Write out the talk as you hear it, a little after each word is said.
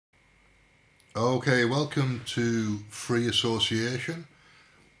Okay, welcome to Free Association.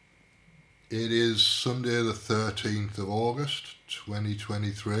 It is Sunday the 13th of August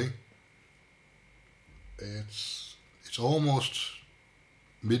 2023. It's almost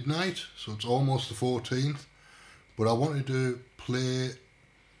midnight, so it's almost the 14th, but I wanted to play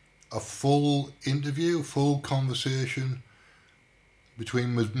a full interview, full conversation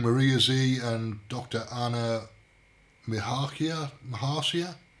between Maria Z and Dr. Anna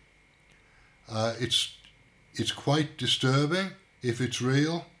Maharsia. It's quite disturbing if it's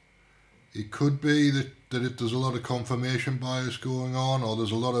real. It could be that there's a lot of confirmation bias going on, or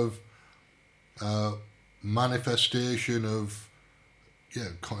there's a lot of manifestation of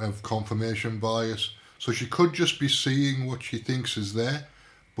confirmation bias. So she could just be seeing what she thinks is there,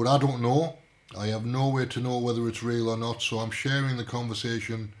 but I don't know. I have no way to know whether it's real or not. So I'm sharing the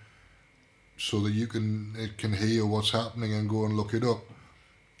conversation so that you can hear what's happening and go and look it up.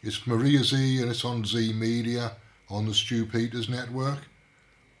 It's Maria Z and it's on Z Media on the Stu Peters network.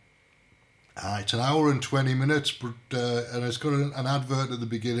 It's an hour and 20 minutes, but and it's got an advert at the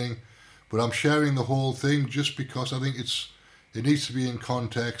beginning. But I'm sharing the whole thing just because I think it needs to be in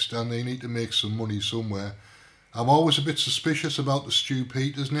context and they need to make some money somewhere. I'm always a bit suspicious about the Stu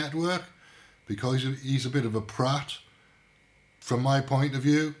Peters network because he's a bit of a prat. From my point of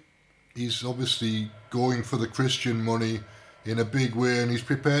view, he's obviously going for the Christian money in a big way, and he's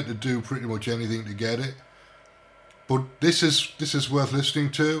prepared to do pretty much anything to get it. But this is worth listening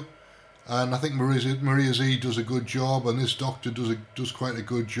to, and I think Maria Z does a good job, and this doctor does quite a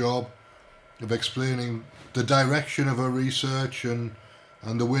good job of explaining the direction of her research and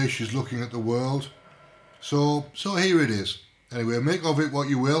the way she's looking at the world. So here it is. Anyway, make of it what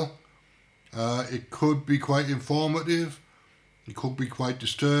you will. It could be quite informative. It could be quite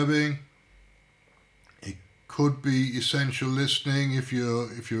disturbing. Could be essential listening if you're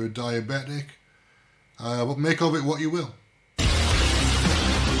a diabetic, but make of it what you will.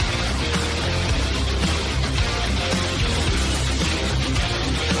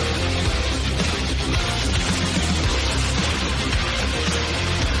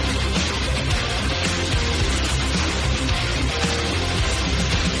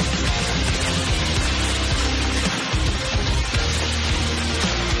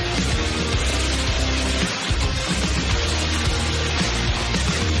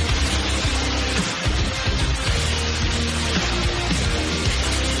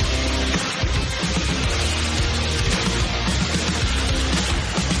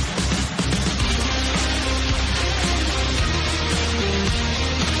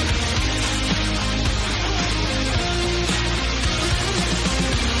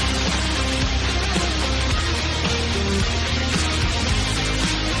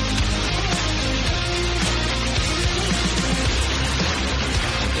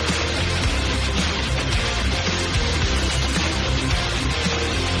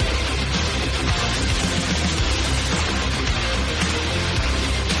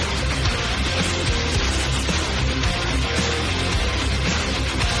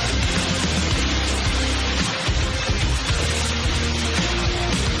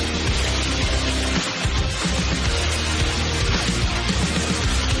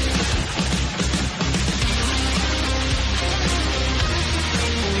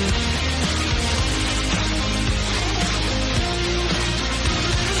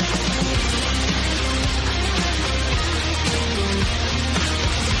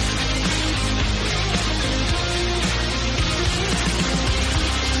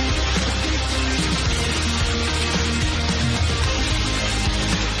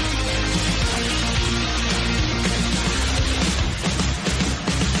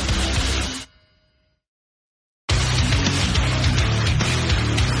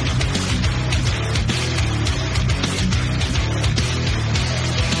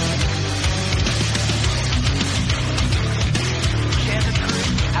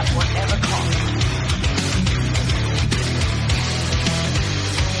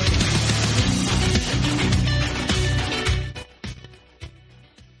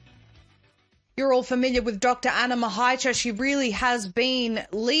 You're all familiar with Dr. Anna Maharsia. She really has been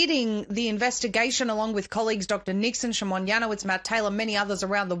leading the investigation along with colleagues Dr. Nixon, Shimon Yanowitz, Matt Taylor, many others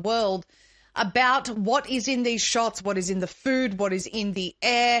around the world about what is in these shots, what is in the food, what is in the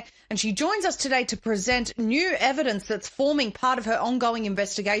air. And she joins us today to present new evidence that's forming part of her ongoing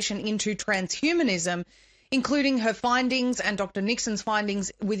investigation into transhumanism, including her findings and Dr. Nixon's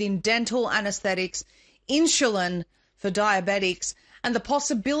findings within dental anesthetics, insulin for diabetics, and the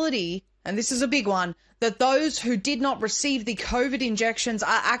possibility, and this is a big one, that those who did not receive the COVID injections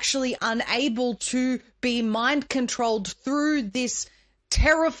are actually unable to be mind controlled through this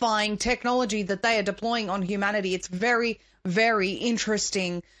terrifying technology that they are deploying on humanity. It's very, very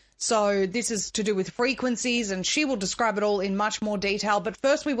interesting. So this is to do with frequencies, and she will describe it all in much more detail. But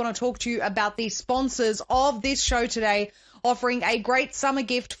first, we want to talk to you about the sponsors of this show today, offering a great summer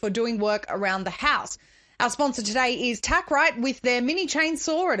gift for doing work around the house. Our sponsor today is TackRite with their mini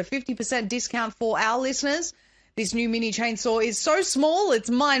chainsaw at a 50% discount for our listeners. This new mini chainsaw is so small, it's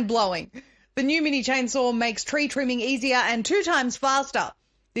mind-blowing. The new mini chainsaw makes tree trimming easier and 2 times faster.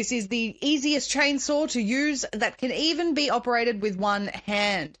 This is the easiest chainsaw to use that can even be operated with one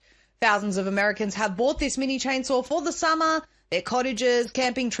hand. Thousands of Americans have bought this mini chainsaw for the summer, their cottages,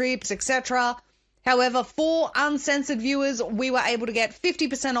 camping trips, etc. However, for uncensored viewers, we were able to get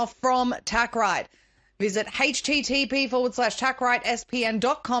 50% off from TackRite. Visit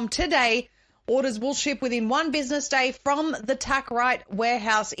http://tackritespn.com today. Orders will ship within 1 business day from the TackRite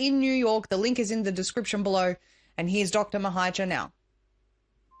warehouse in New York. The link is in the description below. And here's Dr. Mahicha now.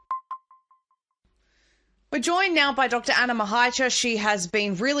 We're joined now by Dr. Anna Mahicha. She has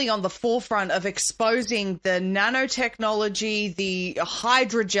been really on the forefront of exposing the nanotechnology, the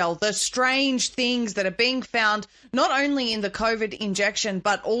hydrogel, the strange things that are being found not only in the COVID injection,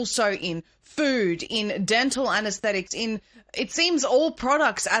 but also in food, in dental anesthetics, in, it seems, all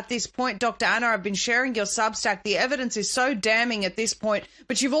products at this point. Dr. Anna, I've been sharing your Substack. The evidence is so damning at this point,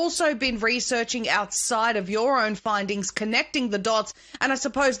 but you've also been researching outside of your own findings, connecting the dots, and I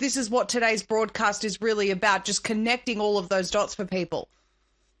suppose this is what today's broadcast is really about, just connecting all of those dots for people.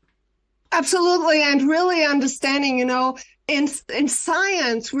 Absolutely, and really understanding, in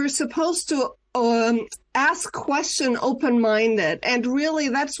science, we're supposed to ask question open-minded, and really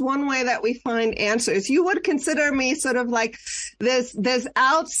that's one way that we find answers. You would consider me sort of like this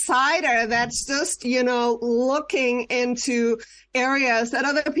outsider that's just looking into areas that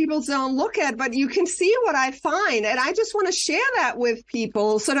other people don't look at, but you can see what I find, and I just want to share that with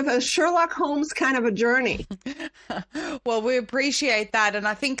people, sort of a Sherlock Holmes kind of a journey. Well, we appreciate that, and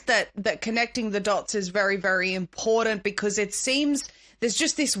I think that connecting the dots is very, very important, because it seems there's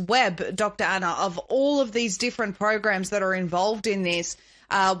just this web, Dr. Anna, of all of these different programs that are involved in this.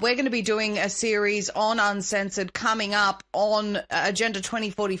 We're going to be doing a series on Uncensored coming up on Agenda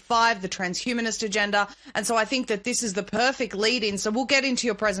 2045, the transhumanist agenda. And so I think that this is the perfect lead-in. So we'll get into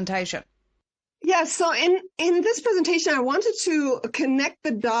your presentation. Yeah, so in this presentation, I wanted to connect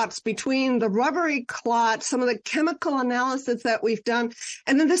the dots between the rubbery clot, some of the chemical analysis that we've done,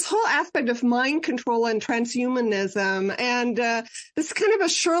 and then this whole aspect of mind control and transhumanism. And this is kind of a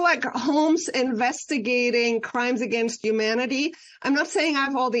Sherlock Holmes investigating crimes against humanity. I'm not saying I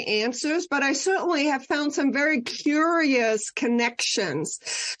have all the answers, but I certainly have found some very curious connections.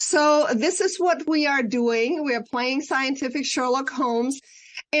 So this is what we are doing. We are playing scientific Sherlock Holmes.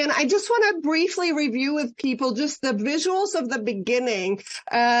 And I just want to briefly review with people just the visuals of the beginning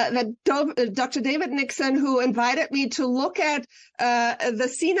that Dr. David Nixon, who invited me to look at the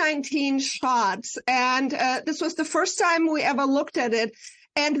C-19 shots. And this was the first time we ever looked at it.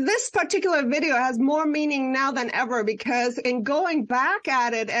 And this particular video has more meaning now than ever, because in going back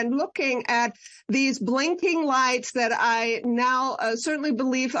at it and looking at these blinking lights that I now certainly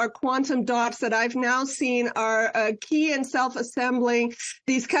believe are quantum dots that I've now seen are key in self-assembling,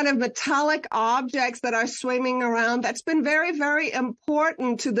 these kind of metallic objects that are swimming around, that's been very, very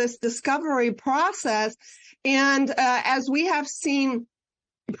important to this discovery process. And as we have seen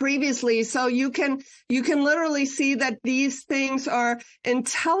previously, so you can literally see that these things are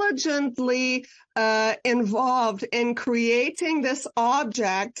intelligently involved in creating this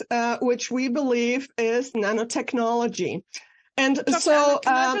object, which we believe is nanotechnology. And Dr. so, Anna,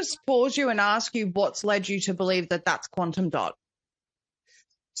 can I just pause you and ask you what's led you to believe that that's quantum dot?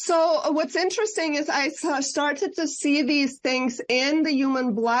 So what's interesting is I started to see these things in the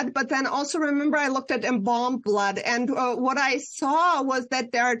human blood, but then also remember I looked at embalmed blood, and what I saw was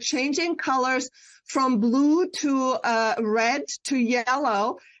that there are changing colors from blue to red to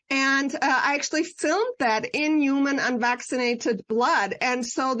yellow. And I actually filmed that in human unvaccinated blood. And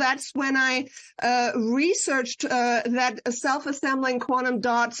so that's when I researched that self-assembling quantum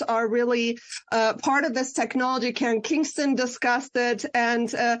dots are really part of this technology. Karen Kingston discussed it. And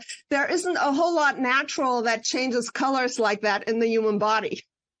there isn't a whole lot natural that changes colors like that in the human body.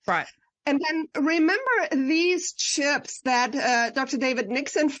 Right. And then remember these chips that Dr. David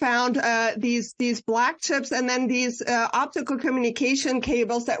Nixon found, these black chips, and then these optical communication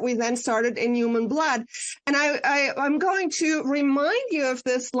cables that we then started in human blood. And I'm going to remind you of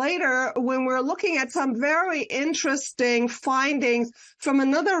this later when we're looking at some very interesting findings from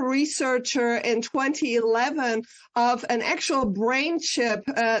another researcher in 2011 of an actual brain chip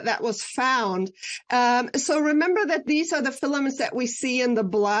that was found. So remember that these are the filaments that we see in the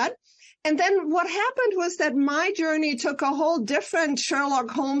blood. And then what happened was that my journey took a whole different Sherlock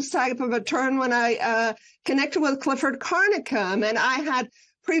Holmes type of a turn when I connected with Clifford Carnicom. And I had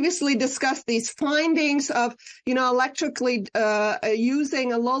previously discussed these findings of, electrically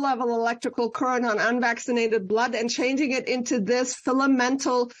using a low-level electrical current on unvaccinated blood and changing it into this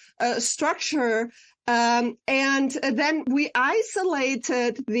filamental structure. And then we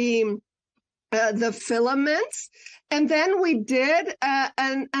isolated the filaments. And then we did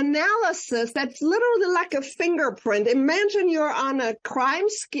an analysis that's literally like a fingerprint. Imagine you're on a crime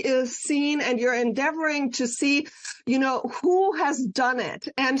scene and you're endeavoring to see, who has done it.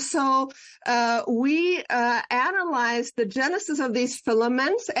 And so we analyzed the genesis of these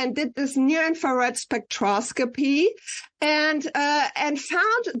filaments and did this near-infrared spectroscopy and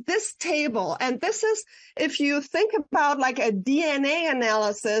found this table. And this is, if you think about like a DNA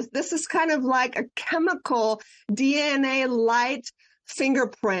analysis, this is kind of like a chemical DNA light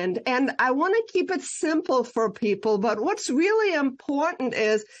fingerprint. And I want to keep it simple for people, but what's really important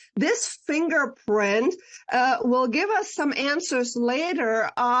is this fingerprint will give us some answers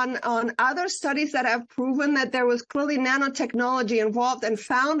later on other studies that have proven that there was clearly nanotechnology involved and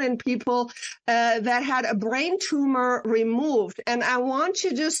found in people that had a brain tumor removed. And I want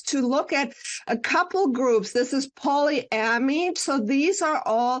you just to look at a couple groups. This is polyamide. So these are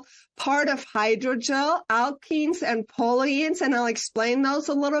all part of hydrogel, alkenes and polyenes, and I'll explain those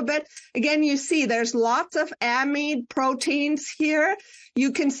a little bit. Again, you see there's lots of amide proteins here.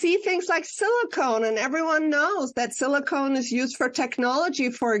 You can see things like silicone, and everyone knows that silicone is used for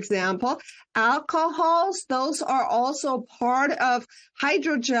technology, for example. Alcohols, those are also part of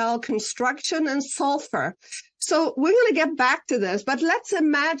hydrogel construction, and sulfur. So we're going to get back to this, but let's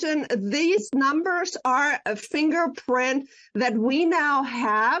imagine these numbers are a fingerprint that we now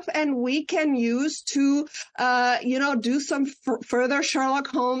have and we can use to, do some further Sherlock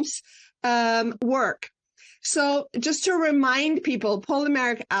Holmes work. So just to remind people,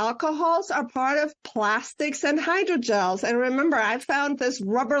 polymeric alcohols are part of plastics and hydrogels. And remember, I found this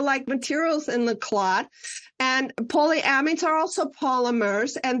rubber-like materials in the clot. And polyamides are also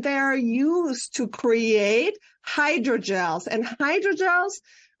polymers, and they're used to create hydrogels. And hydrogels,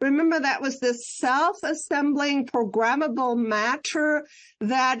 remember, that was this self-assembling programmable matter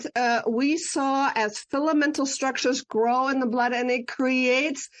that we saw as filamental structures grow in the blood, and it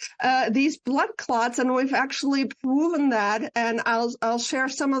creates these blood clots. And we've actually proven that, and I'll share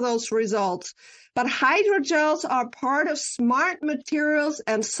some of those results. But hydrogels are part of smart materials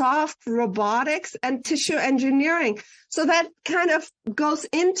and soft robotics and tissue engineering. So that kind of goes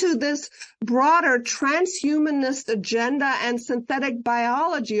into this broader transhumanist agenda and synthetic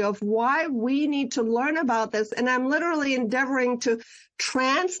biology of why we need to learn about this. And I'm literally endeavoring to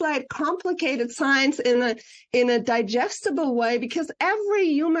translate complicated science in a digestible way, because every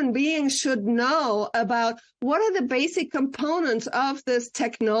human being should know about what are the basic components of this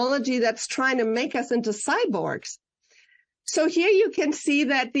technology that's trying to make us into cyborgs. So here you can see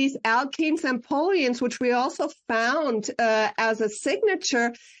that these alkenes and polyenes, which we also found as a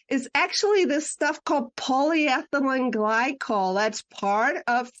signature, is actually this stuff called polyethylene glycol. That's part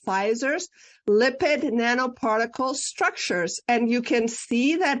of Pfizer's lipid nanoparticle structures. And you can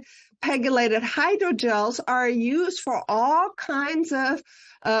see that pegylated hydrogels are used for all kinds of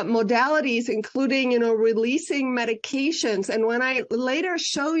modalities, including, releasing medications. And when I later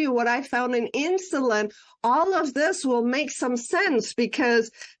show you what I found in insulin, all of this will make some sense,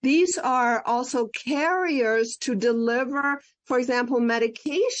 because these are also carriers to deliver, for example,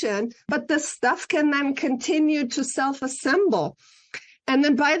 medication, but the stuff can then continue to self-assemble. And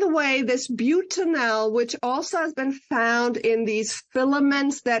then, by the way, this butanol, which also has been found in these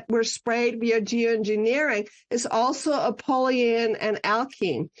filaments that were sprayed via geoengineering, is also a polyene and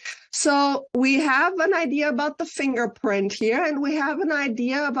alkene. So we have an idea about the fingerprint here, and we have an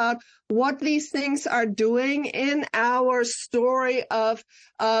idea about what these things are doing in our story of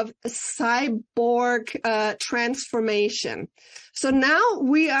cyborg transformation. So now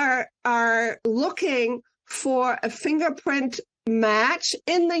we are looking for a fingerprint match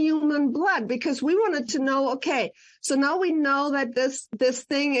in the human blood, because we wanted to know, okay, so now we know that this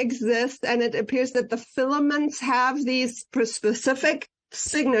thing exists, and it appears that the filaments have these specific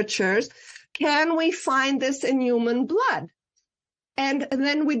signatures. Can we find this in human blood? And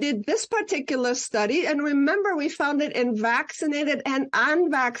then we did this particular study. And remember, we found it in vaccinated and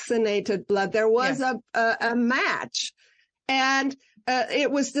unvaccinated blood. There was a match. And it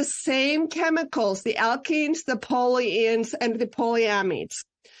was the same chemicals, the alkenes, the polyenes, and the polyamides.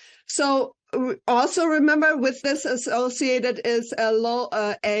 So also remember, with this associated is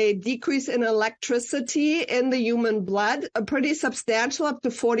a decrease in electricity in the human blood, a pretty substantial, up to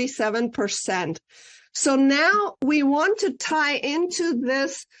 47%. So now we want to tie into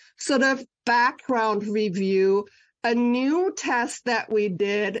this sort of background review a new test that we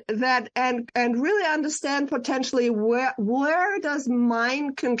did that and really understand potentially where does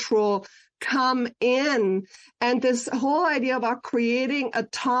mind control come in, and this whole idea about creating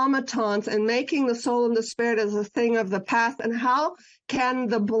automatons and making the soul and the spirit as a thing of the past, and how can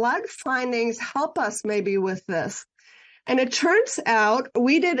the blood findings help us maybe with this. And it turns out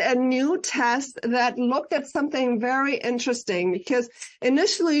we did a new test that looked at something very interesting, because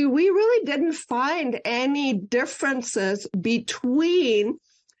initially we really didn't find any differences between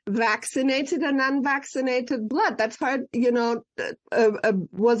vaccinated and unvaccinated blood. That's hard,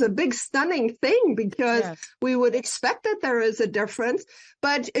 was a big stunning thing, because we would expect that there is a difference.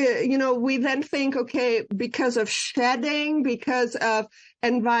 But, we then think, okay, because of shedding, because of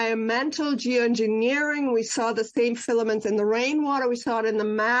environmental geoengineering, we saw the same filaments in the rainwater, we saw it in the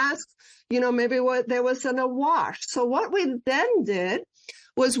masks, maybe there was a wash. So what we then did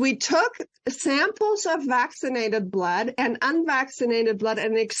was we took samples of vaccinated blood and unvaccinated blood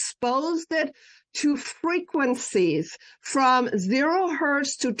and exposed it to frequencies from 0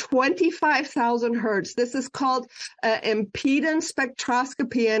 hertz to 25,000 hertz. This is called impedance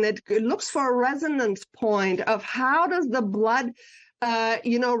spectroscopy, and it looks for a resonance point of how does the blood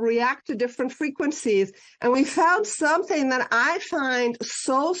react to different frequencies. And we found something that I find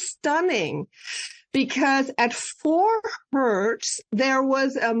so stunning, because at 4 hertz, there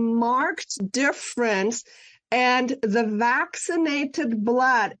was a marked difference, and the vaccinated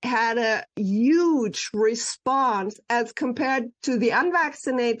blood had a huge response as compared to the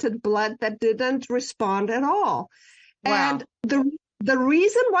unvaccinated blood that didn't respond at all. Wow. And the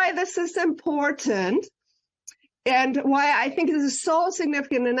reason why this is important and why I think this is so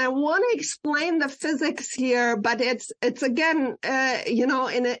significant, and I want to explain the physics here, but it's again, in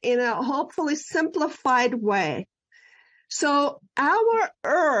a hopefully simplified way. So our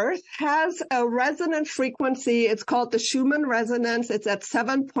Earth has a resonant frequency. It's called the Schumann resonance. It's at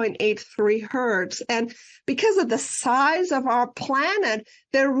 7.83 hertz. And because of the size of our planet,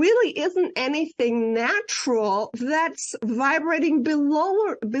 there really isn't anything natural that's vibrating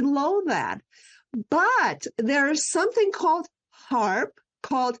below that. But there is something called HAARP,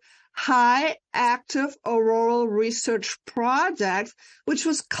 called High Active Auroral Research Projects, which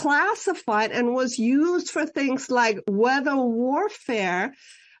was classified and was used for things like weather warfare,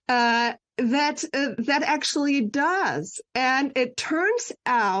 that actually does. And it turns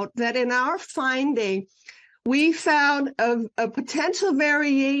out that in our finding, we found a potential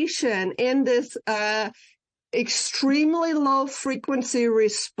variation in this extremely low frequency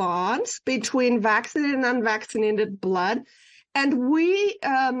response between vaccinated and unvaccinated blood. And we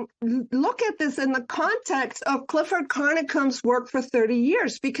look at this in the context of Clifford Carnicom's work for 30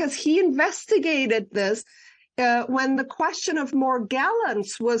 years, because he investigated this when the question of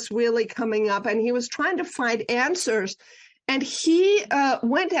Morgellons was really coming up, and he was trying to find answers. And he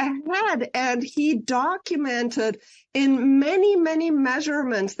went ahead and he documented in many, many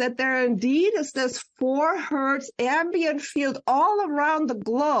measurements that there indeed is this 4 hertz ambient field all around the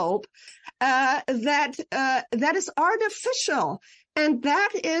globe that is artificial, and that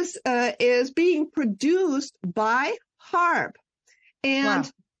is being produced by HAARP.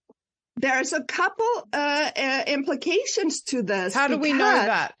 And there's a couple implications to this. How do we know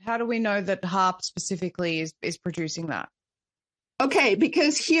that? How do we know that HAARP specifically is producing that? Okay,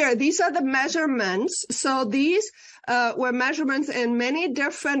 because here, these are the measurements. So these were measurements in many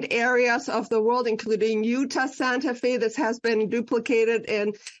different areas of the world, including Utah, Santa Fe. This has been duplicated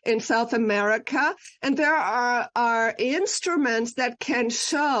in South America. And there are instruments that can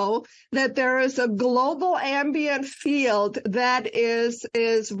show that there is a global ambient field that is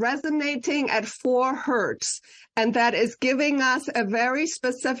resonating at 4 hertz. And that is giving us a very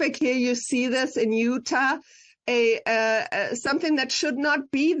specific, here you see this in Utah, something that should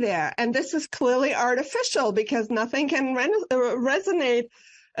not be there. And this is clearly artificial, because nothing can resonate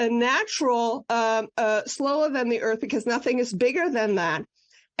natural slower than the Earth, because nothing is bigger than that.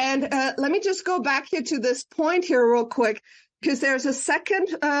 And let me just go back here to this point here real quick. because there's a second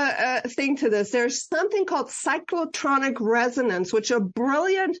thing to this. There's something called cyclotronic resonance, which a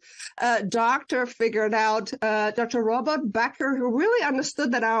brilliant doctor figured out, Dr. Robert Becker, who really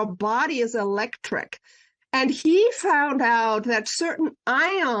understood that our body is electric. And he found out that certain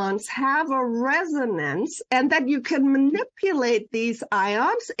ions have a resonance and that you can manipulate these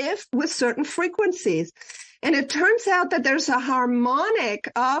ions with certain frequencies. And it turns out that there's a harmonic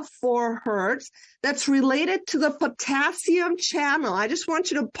of 4 hertz that's related to the potassium channel. I just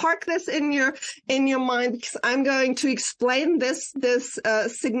want you to park this in your mind, because I'm going to explain this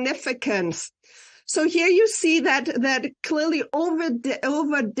significance. So here you see that clearly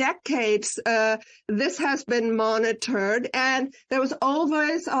over decades, this has been monitored, and there was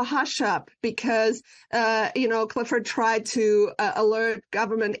always a hush up because, Clifford tried to alert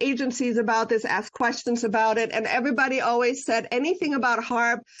government agencies about this, ask questions about it, and everybody always said anything about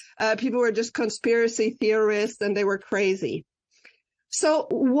HAARP, people were just conspiracy theorists and they were crazy. So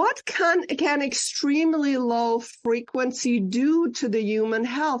what can extremely low frequency do to the human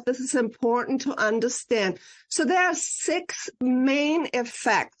health? This is important to understand. So there are 6 main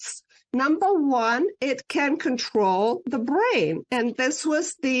effects. Number 1, it can control the brain. And this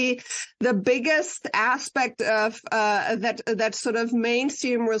was the biggest aspect of that sort of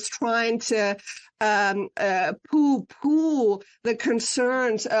mainstream was trying to poo-poo the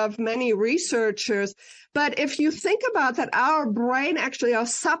concerns of many researchers. But if you think about that, our brain, actually our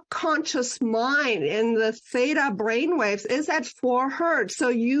subconscious mind in the theta brainwaves is at 4 hertz.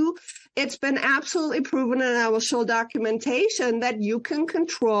 So it's been absolutely proven, and I will show documentation that you can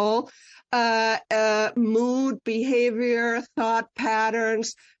control mood, behavior, thought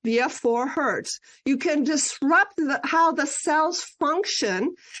patterns via 4 hertz. You can disrupt how the cells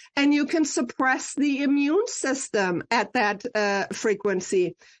function, and you can suppress the immune system at that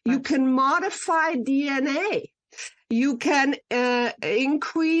frequency. You can modify DNA. You can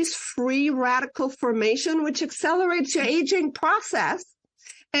increase free radical formation, which accelerates your aging process.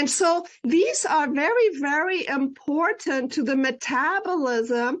 And so these are very, very important to the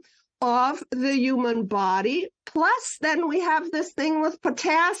metabolism of the human body. Plus, then we have this thing with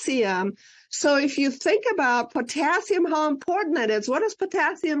potassium. So if you think about potassium, how important that is, what does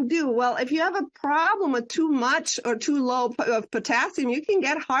potassium do? Well, if you have a problem with too much or too low of potassium, you can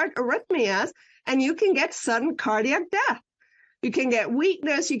get heart arrhythmias and you can get sudden cardiac death. You can get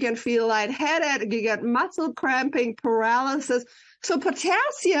weakness, you can feel lightheaded, you get muscle cramping, paralysis. So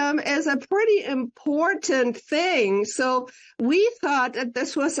potassium is a pretty important thing. So we thought that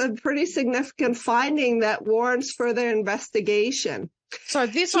this was a pretty significant finding that warrants further investigation. So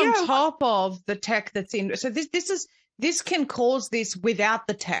this on top of the tech that's in. So this can cause this without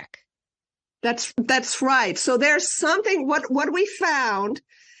the tech. That's right. So there's something. What we found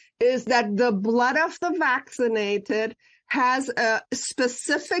is that the blood of the vaccinated has a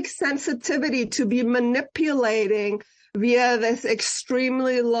specific sensitivity to be manipulating via this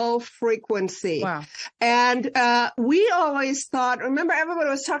extremely low frequency. Wow. And we always thought, remember everybody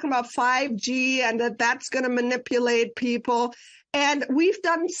was talking about 5G and that's going to manipulate people. And we've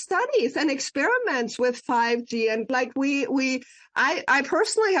done studies and experiments with 5G. And like I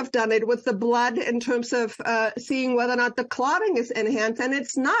personally have done it with the blood in terms of seeing whether or not the clotting is enhanced, and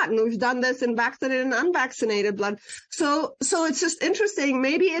it's not. And we've done this in vaccinated and unvaccinated blood. So it's just interesting.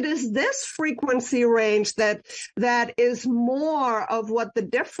 Maybe it is this frequency range that is more of what the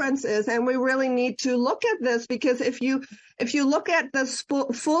difference is. And we really need to look at this, because if you look at the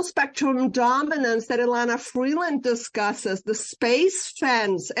full spectrum dominance that Ilana Freeland discusses, the space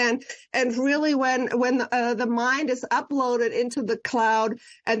fence, and really when the mind is uploaded into the cloud,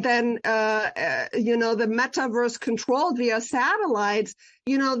 and then the metaverse controlled via satellites,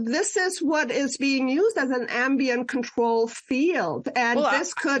 this is what is being used as an ambient control field, and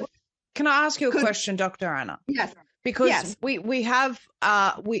this could. Can I ask you a question, Dr. Anna? Yes. Because we have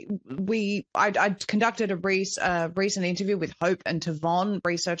I conducted a recent interview with Hope and Tavon,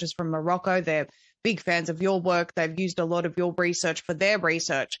 researchers from Morocco. They're big fans of your work. They've used a lot of your research for their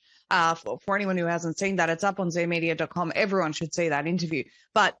research. For anyone who hasn't seen that, it's up on zmedia.com. Everyone should see that interview.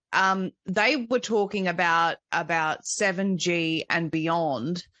 But they were talking about 7G and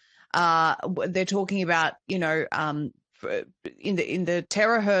beyond. They're talking about in the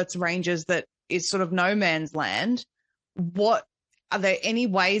terahertz ranges that is sort of no man's land. What are there any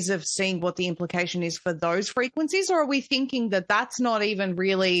ways of seeing what the implication is for those frequencies, or are we thinking that that's not even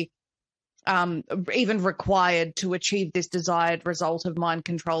really even required to achieve this desired result of mind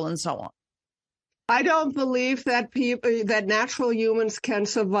control and so on? I don't believe that natural humans can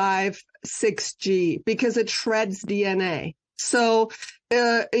survive 6G because it shreds DNA. So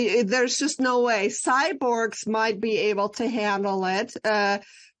there's just no way. Cyborgs might be able to handle it.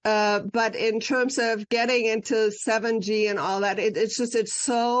 But in terms of getting into 7G and all that, it's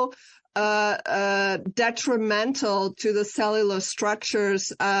so detrimental to the cellular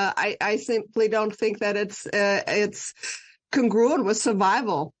structures. I simply don't think that it's congruent with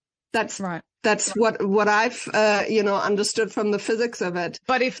survival. That's right. That's what I've understood from the physics of it.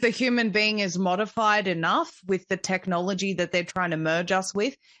 But if the human being is modified enough with the technology that they're trying to merge us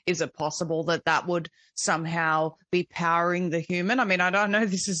with, is it possible that would somehow be powering the human? I mean, I don't know.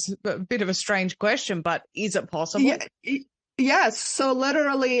 This is a bit of a strange question, but is it possible? Yeah. Yes. So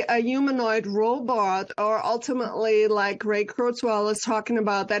literally a humanoid robot, or ultimately like Ray Kurzweil is talking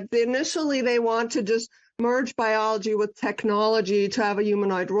about, that initially they want to just merge biology with technology to have a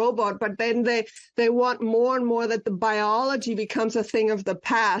humanoid robot, but then they want more and more that the biology becomes a thing of the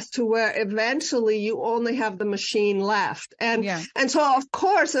past, to where eventually you only have the machine left. And so of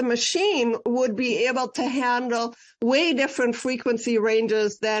course a machine would be able to handle way different frequency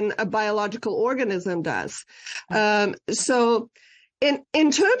ranges than a biological organism does. So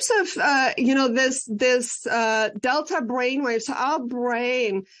in terms of this delta brainwaves, our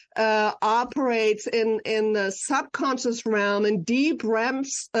brain operates in the subconscious realm in deep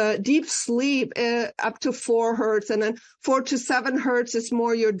deep sleep, up to 4 hertz, and then 4 to 7 hertz is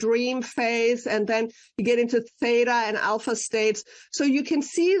more your dream phase, and then you get into theta and alpha states. So you can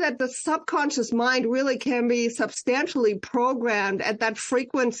see that the subconscious mind really can be substantially programmed at that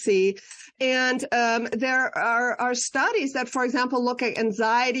frequency. And there are studies that, for example, look at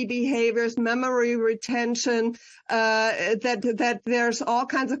anxiety behaviors, memory retention, that there's all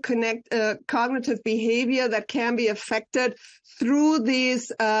kinds of cognitive behavior that can be affected through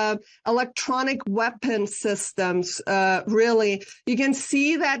these electronic weapon systems. Really, you can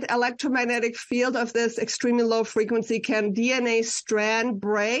see that electromagnetic field of this extremely low frequency can DNA strand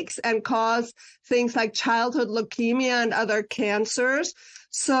breaks and cause things like childhood leukemia and other cancers.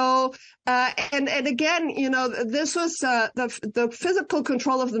 So, and again, this was, the physical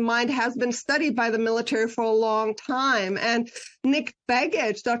control of the mind has been studied by the military for a long time. And Dr. Nick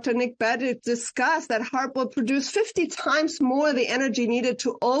Begich discussed that HAARP will produce 50 times more the energy needed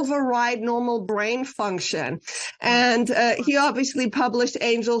to override normal brain function. And he obviously published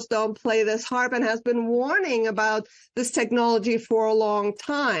Angels Don't Play This HAARP and has been warning about this technology for a long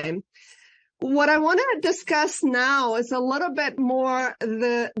time. What I want to discuss now is a little bit more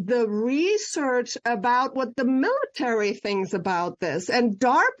the research about what the military thinks about this, and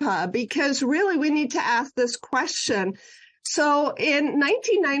DARPA, because really we need to ask this question. So in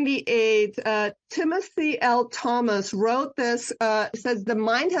 1998, Timothy L. Thomas wrote this, says the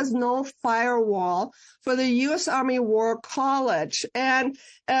mind has no firewall for the U.S. Army War College. And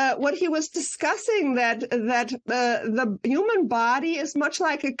what he was discussing that the human body is much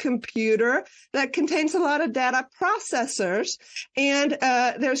like a computer that contains a lot of data processors. And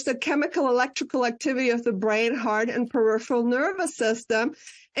there's the chemical electrical activity of the brain, heart, and peripheral nervous system.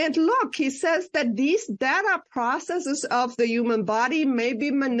 And look, he says that these data processes of the human body may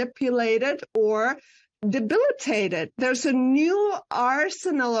be manipulated or debilitated. There's a new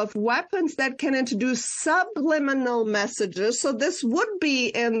arsenal of weapons that can introduce subliminal messages. So this would be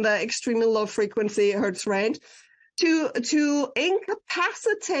in the extremely low frequency hertz range, to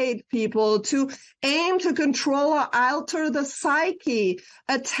incapacitate people, to aim to control or alter the psyche,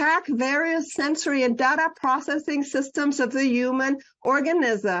 attack various sensory and data processing systems of the human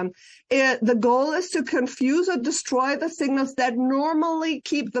organism. The goal is to confuse or destroy the signals that normally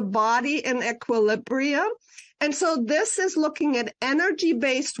keep the body in equilibrium. And so this is looking at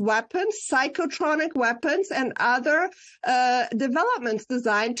energy-based weapons, psychotronic weapons, and other developments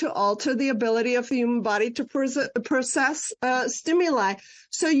designed to alter the ability of the human body to process stimuli.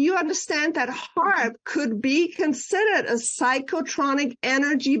 So you understand that HAARP could be considered a psychotronic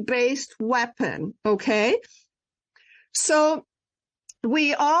energy-based weapon, okay? So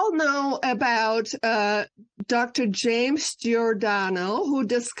we all know about Dr. James Giordano, who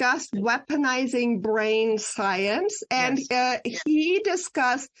discussed weaponizing brain science, and he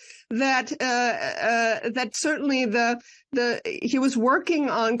discussed that that certainly he was working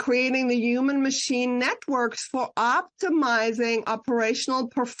on creating the human-machine networks for optimizing operational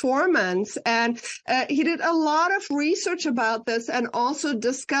performance, and he did a lot of research about this, and also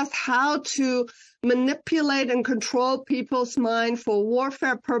discussed how to manipulate and control people's mind for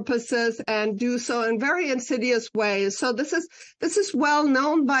warfare purposes, and do so in very insidious ways. So this is well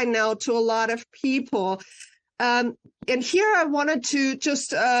known by now to a lot of people. And here I wanted to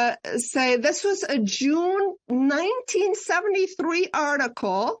just say this was a June 1973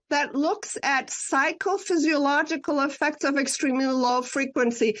 article that looks at psychophysiological effects of extremely low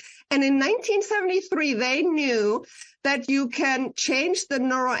frequency. And in 1973, they knew that you can change the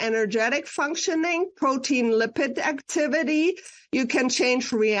neuroenergetic functioning, protein lipid activity. You can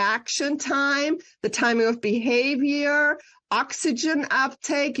change reaction time, the timing of behavior, oxygen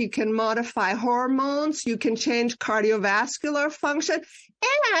uptake. You can modify hormones. You can change cardiovascular function,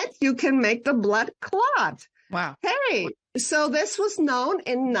 and you can make the blood clot. Wow. Hey, so this was known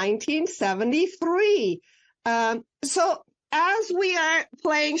in 1973. So as we are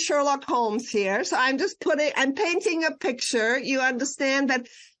playing Sherlock Holmes here, so I'm painting a picture. You understand that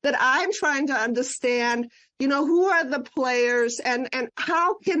I'm trying to understand, who are the players and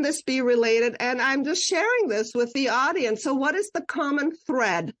how can this be related? And I'm just sharing this with the audience. So what is the common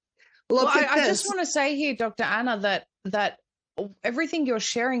thread? I just want to say here, Dr. Anna, that everything you're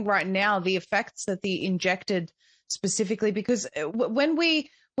sharing right now, the effects that the injected specifically, because when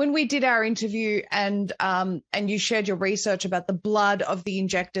we did our interview and you shared your research about the blood of the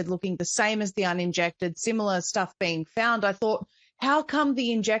injected looking the same as the uninjected, similar stuff being found, I thought, how come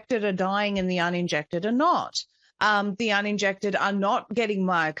the injected are dying and the uninjected are not? The uninjected are not getting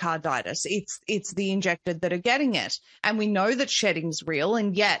myocarditis. It's the injected that are getting it. And we know that shedding's real,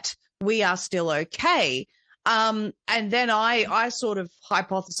 and yet we are still okay. And then I sort of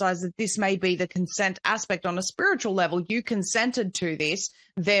hypothesized that this may be the consent aspect on a spiritual level. You consented to this,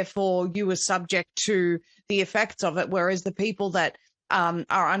 therefore you were subject to the effects of it, whereas the people that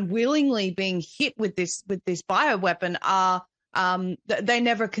are unwillingly being hit with this bioweapon are they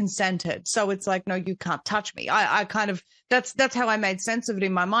never consented. So it's like, no, you can't touch me. I kind of, that's how I made sense of it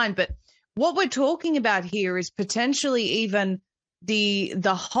in my mind. But what we're talking about here is potentially even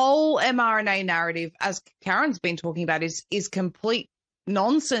the whole mRNA narrative, as Karen's been talking about, is complete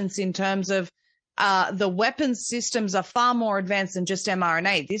nonsense in terms of the weapon systems are far more advanced than just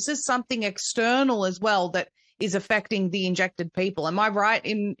mRNA. This is something external as well that is affecting the injected people. Am I right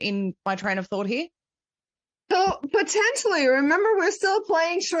in my train of thought here? So potentially, remember, we're still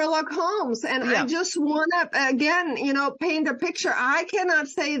playing Sherlock Holmes, and Yeah. I just want to, again, paint a picture. I cannot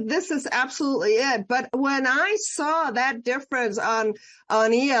say this is absolutely it, but when I saw that difference on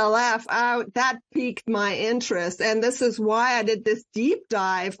ELF, that piqued my interest, and this is why I did this deep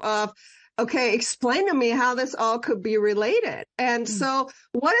dive of, okay, explain to me how this all could be related. And so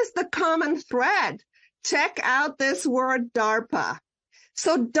what is the common thread? Check out this word DARPA.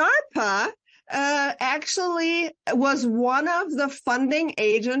 So DARPA actually was one of the funding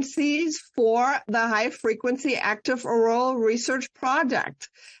agencies for the High Frequency Active Auroral Research Project,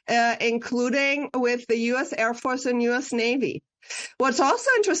 including with the U.S. Air Force and U.S. Navy. What's also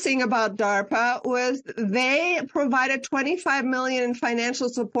interesting about DARPA was they provided $25 million in financial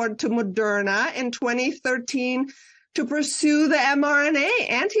support to Moderna in 2013 to pursue the mRNA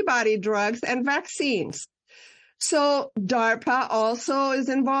antibody drugs and vaccines. So DARPA also is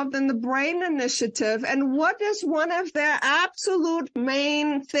involved in the BRAIN Initiative. And what is one of their absolute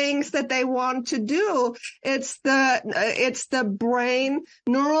main things that they want to do? It's the brain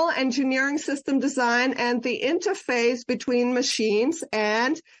neural engineering system design and the interface between machines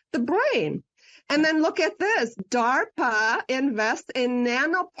and the brain. And then look at this. DARPA invests in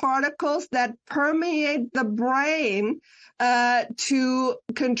nanoparticles that permeate the brain to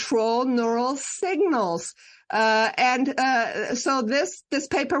control neural signals. So this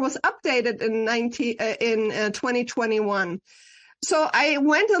paper was updated in 2021. So I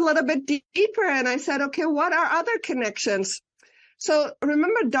went a little bit deeper and I said, okay, what are other connections? So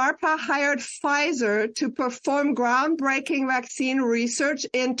remember, DARPA hired Pfizer to perform groundbreaking vaccine research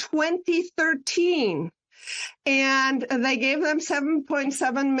in 2013. And they gave them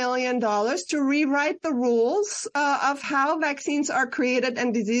 $7.7 million to rewrite the rules of how vaccines are created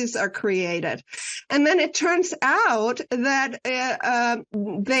and diseases are created. And then it turns out that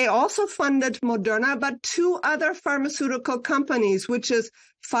they also funded Moderna, but two other pharmaceutical companies, which is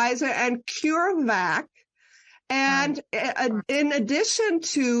Pfizer and CureVac. And in addition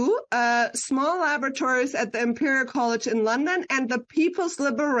to small laboratories at the Imperial College in London and the People's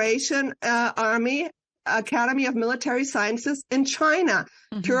Liberation Army Academy of Military Sciences in China,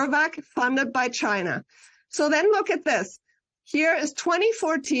 CureVac funded by China. So then look at this. Here is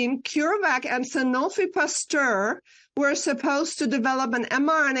 2014, CureVac and Sanofi Pasteur were supposed to develop an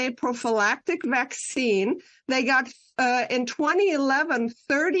mRNA prophylactic vaccine. They got, in 2011,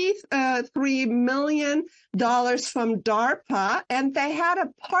 $33 million from DARPA, and they had a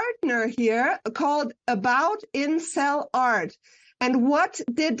partner here called About InCell Art. And what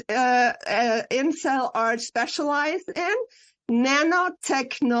did InCell specialize in?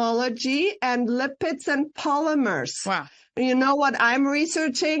 Nanotechnology and lipids and polymers. Wow. You know what I'm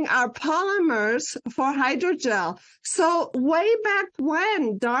researching are polymers for hydrogel. So way back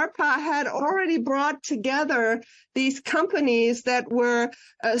when, DARPA had already brought together these companies that were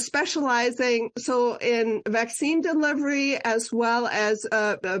specializing in vaccine delivery as well as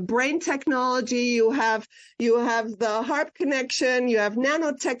brain technology. You have the HAARP connection, you have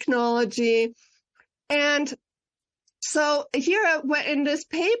nanotechnology, and so here in this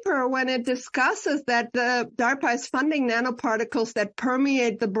paper, when it discusses that the DARPA is funding nanoparticles that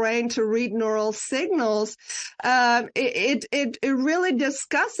permeate the brain to read neural signals, it really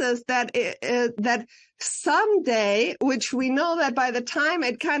discusses that that someday, which we know that by the time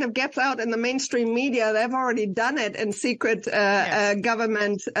it kind of gets out in the mainstream media, they've already done it in secret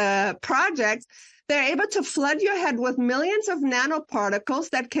government projects. They're able to flood your head with millions of nanoparticles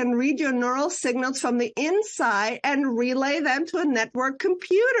that can read your neural signals from the inside and relay them to a network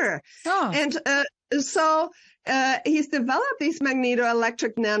computer. Oh. And so he's developed these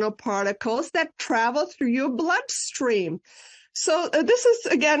magnetoelectric nanoparticles that travel through your bloodstream. So this is,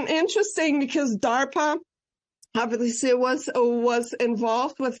 again, interesting because DARPA obviously was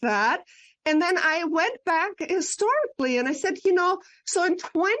involved with that. And then I went back historically and I said, so in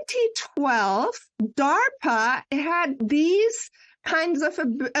 2012, DARPA had these kinds of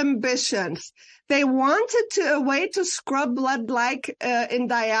ambitions. They wanted a way to scrub blood like in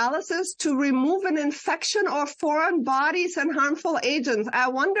dialysis to remove an infection or foreign bodies and harmful agents. I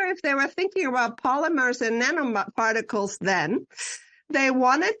wonder if they were thinking about polymers and nanoparticles then. They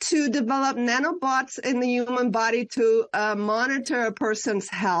wanted to develop nanobots in the human body to monitor a person's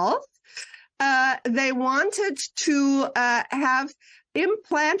health. They wanted to have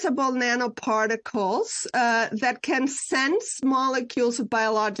implantable nanoparticles that can sense molecules of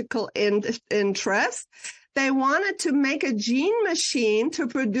biological interest. They wanted to make a gene machine to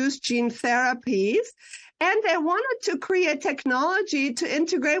produce gene therapies. And they wanted to create technology to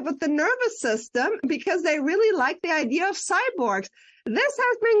integrate with the nervous system because they really liked the idea of cyborgs. This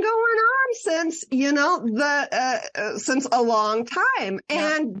has been going on since, since a long time.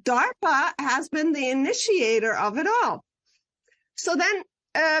 Yeah. And DARPA has been the initiator of it all. So then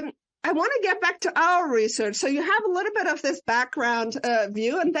I want to get back to our research. So you have a little bit of this background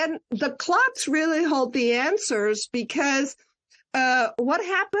view, and then the clots really hold the answers because what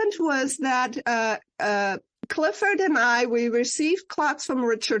happened was that Clifford and we received clots from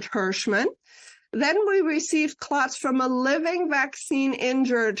Richard Hirschman. Then we received clots from a living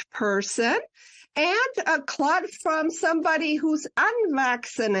vaccine-injured person and a clot from somebody who's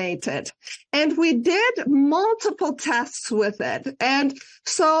unvaccinated. And we did multiple tests with it. And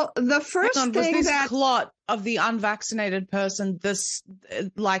so the first thing was this clot of the unvaccinated person,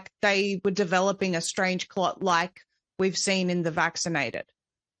 like they were developing a strange clot like we've seen in the vaccinated?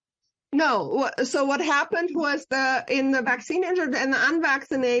 No. So what happened was in the vaccine injured and the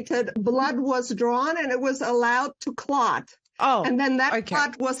unvaccinated, blood was drawn and it was allowed to clot. Oh, and then that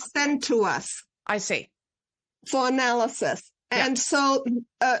clot was sent to us. I see. For analysis. Yeah. And so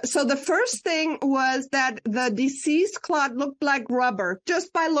the first thing was that the deceased clot looked like rubber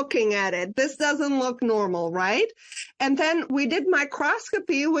just by looking at it. This doesn't look normal, right? And then we did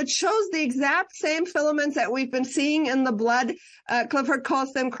microscopy, which shows the exact same filaments that we've been seeing in the blood. Clifford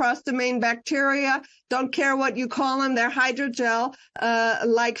calls them cross-domain bacteria. Don't care what you call them. They're hydrogel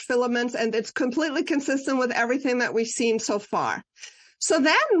like filaments, and it's completely consistent with everything that we've seen so far. So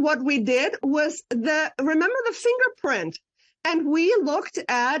then what we did was remember the fingerprint. And we looked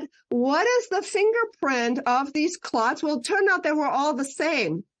at what is the fingerprint of these clots. Well, it turned out they were all the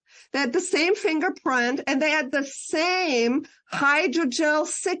same. They had the same fingerprint and they had the same hydrogel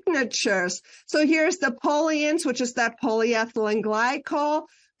signatures. So here's the polyins, which is that polyethylene glycol,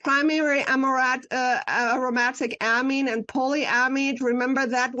 primary aromatic amine and polyamide. Remember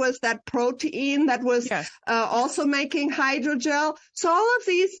that was that protein that was also making hydrogel. So all of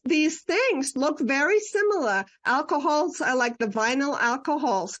these things look very similar. Alcohols are like the vinyl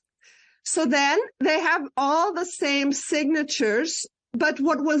alcohols. So then they have all the same signatures, but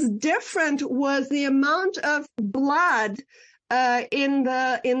what was different was the amount of blood in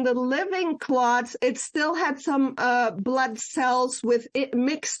the living clots. It still had some blood cells with it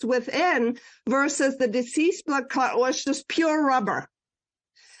mixed within, versus the deceased blood clot was just pure rubber.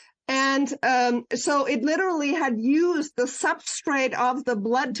 And so it literally had used the substrate of the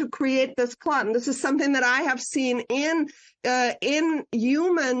blood to create this clot. And this is something that I have seen in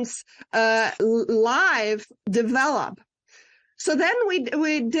humans live develop. So then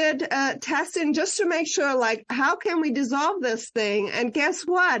we did testing just to make sure, like, how can we dissolve this thing? And guess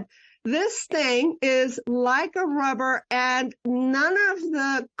what? This thing is like a rubber, and none of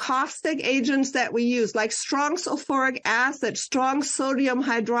the caustic agents that we use, like strong sulfuric acid, strong sodium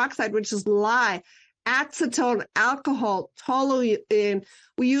hydroxide, which is lye, acetone, alcohol, toluene,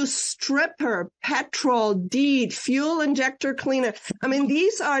 we use stripper, petrol, DEET, fuel injector cleaner. I mean,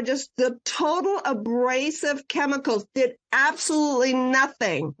 these are just the total abrasive chemicals, did absolutely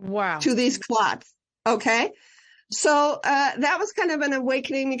nothing to these clots. Okay. So that was kind of an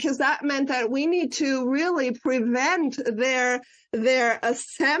awakening, because that meant that we need to really prevent their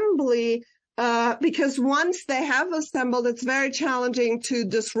assembly, because once they have assembled, it's very challenging to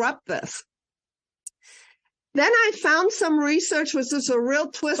disrupt this. Then I found some research, which is a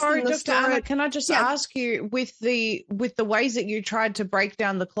real twist in the story. Anna, can I just ask you, with the ways that you tried to break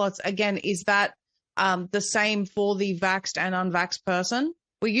down the clots, again, is that the same for the vaxxed and unvaxxed person?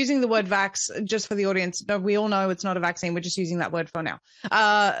 We're using the word vax just for the audience. No, we all know it's not a vaccine. We're just using that word for now.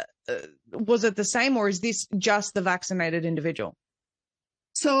 Was it the same, or is this just the vaccinated individual?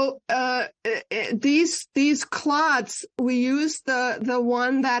 So these clots, we used the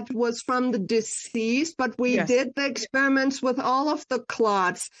one that was from the deceased, but we did the experiments with all of the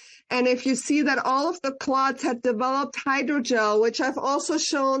clots. And if you see that all of the clots had developed hydrogel, which I've also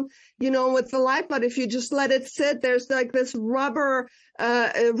shown, with the light, but if you just let it sit, there's like this rubber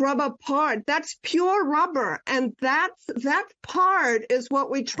part. That's pure rubber. And that part is what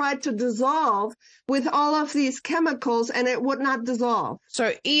we tried to dissolve with all of these chemicals, and it would not dissolve.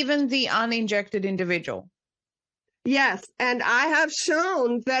 So even the uninjected individual? Yes. And I have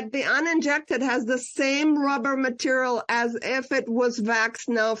shown that the uninjected has the same rubber material as if it was vaxxed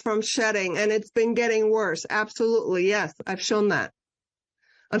now from shedding, and it's been getting worse. Absolutely. Yes. I've shown that.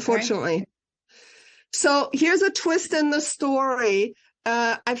 Unfortunately. Okay. So here's a twist in the story.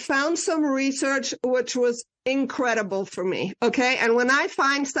 I found some research which was incredible for me. Okay. And when I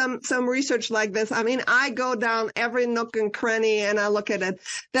find some research like this, I mean, I go down every nook and cranny and I look at it.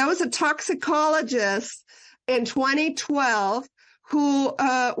 There was a toxicologist in 2012 who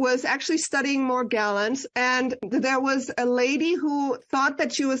was actually studying Morgellons, and there was a lady who thought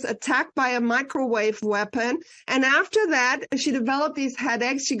that she was attacked by a microwave weapon. And after that, she developed these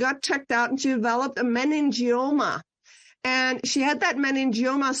headaches. She got checked out and she developed a meningioma. And she had that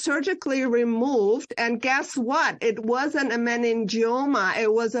meningioma surgically removed. And guess what? It wasn't a meningioma.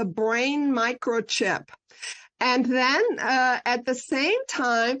 It was a brain microchip. And then at the same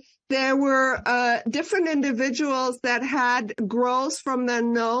time, there were different individuals that had growths from their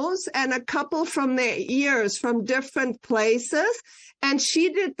nose and a couple from their ears from different places. And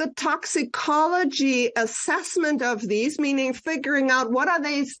she did the toxicology assessment of these, meaning figuring out what are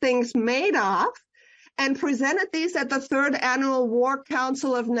these things made of, and presented these at the 3rd Annual War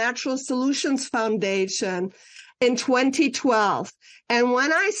Council of Natural Solutions Foundation in 2012. And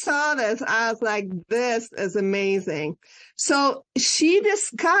when I saw this, I was like, this is amazing. So she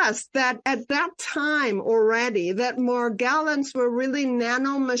discussed that at that time already, that Morgellons were really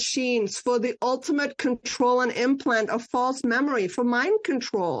nano machines for the ultimate control and implant of false memory, for mind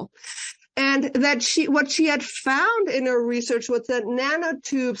control. And that what she had found in her research was that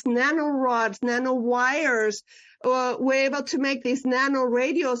nanotubes, nanorods, nanowires were able to make these nano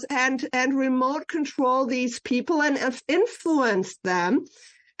radios and remote control these people and influence them.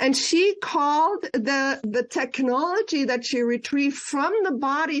 And she called the technology that she retrieved from the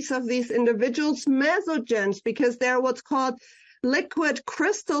bodies of these individuals mesogens, because they're what's called liquid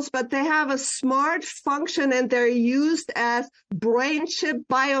crystals, but they have a smart function and they're used as brain chip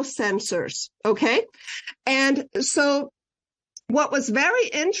biosensors. Okay. And so what was very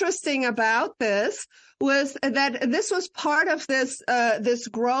interesting about this was that this was part of this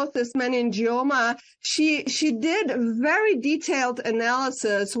growth, this meningioma. She did very detailed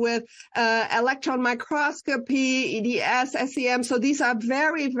analysis with electron microscopy, EDS, SEM. So these are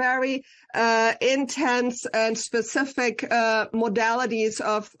very, very intense and specific modalities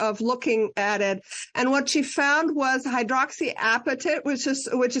of looking at it. And what she found was hydroxyapatite, which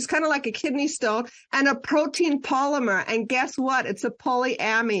is kind of like a kidney stone, and a protein polymer. And guess what? It's a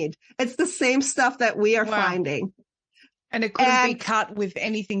polyamide. It's the same stuff that we are finding. And it couldn't be cut with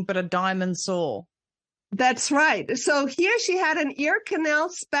anything but a diamond saw. That's right. So here she had an ear canal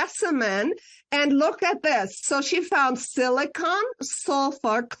specimen, and look at this. So she found silicon,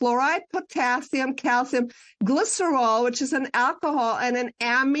 sulfur, chloride, potassium, calcium, glycerol, which is an alcohol, and an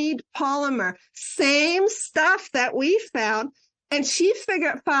amide polymer. Same stuff that we found. And she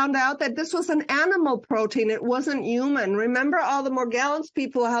found out that this was an animal protein. It wasn't human. Remember all the Morgellons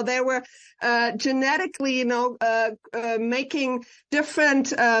people, how they were genetically, making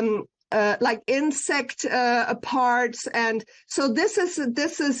different like insect parts, and so this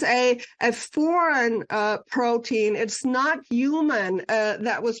is a foreign protein. It's not human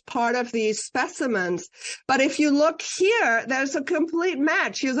that was part of these specimens. But if you look here, there's a complete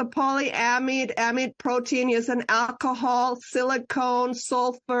match. Here's a amide protein. Here's an alcohol, silicone,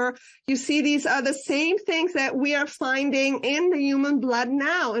 sulfur. You see, these are the same things that we are finding in the human blood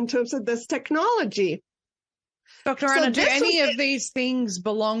now in terms of this technology. Dr. Anna, do any of these things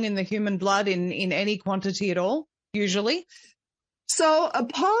belong in the human blood in any quantity at all, usually? So a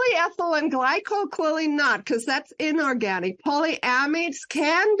polyethylene glycol, clearly not, because that's inorganic. Polyamides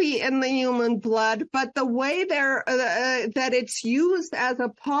can be in the human blood, but the way that it's used as a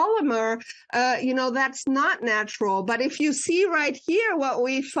polymer, that's not natural. But if you see right here what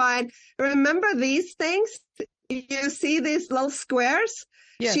we find, remember these things? You see these little squares?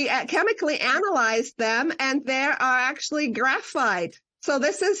 Yes. She chemically analyzed them, and there are actually graphite. So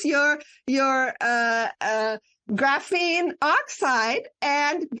this is your graphene oxide,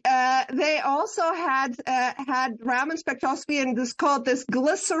 and they also had Raman spectroscopy, and this called this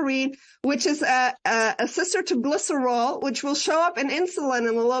glycerine, which is a sister to glycerol, which will show up in insulin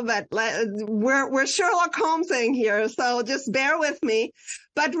in a little bit. We're Sherlock Holmesing here, so just bear with me.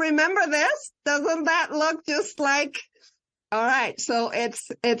 But remember this? Doesn't that look just like? All right, so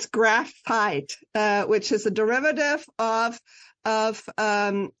it's graphite, which is a derivative of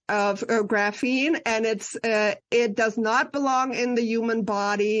graphene, and it does not belong in the human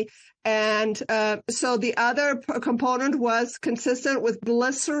body. And so the other component was consistent with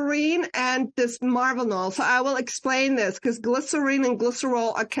glycerine and this marvinol. So I will explain this, because glycerine and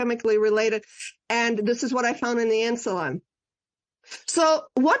glycerol are chemically related, and this is what I found in the insulin. So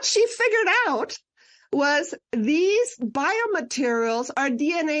what she figured out was these biomaterials are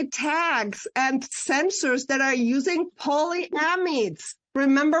DNA tags and sensors that are using polyamides.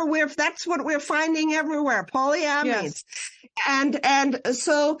 Remember, that's what we're finding everywhere, polyamides. Yes. And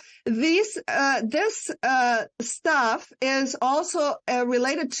so this stuff is also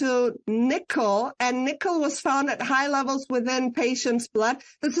related to nickel, and nickel was found at high levels within patients' blood.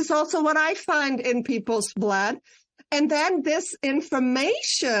 This is also what I find in people's blood. And then this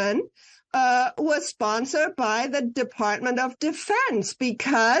information was sponsored by the Department of Defense,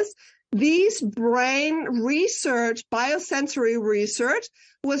 because these brain research, biosensory research,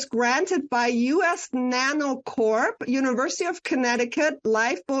 was granted by U.S. NanoCorp, University of Connecticut,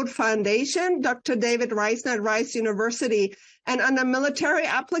 Lifeboat Foundation, Dr. David Reisner at Rice University. And under military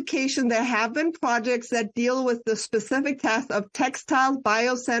application, there have been projects that deal with the specific task of textiles,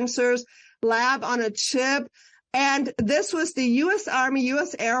 biosensors, lab on a chip. And this was the U.S. Army,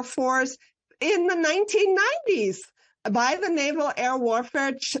 U.S. Air Force in the 1990s by the Naval Air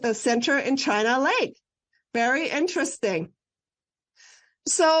Warfare Center in China Lake. Very interesting.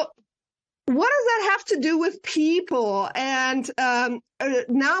 So what does that have to do with people? And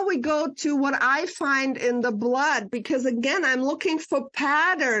now we go to what I find in the blood, because, again, I'm looking for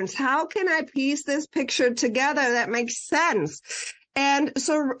patterns. How can I piece this picture together that makes sense? And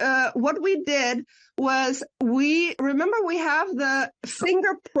so what we did was we have the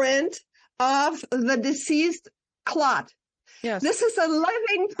fingerprint of the deceased clot. Yes. This is a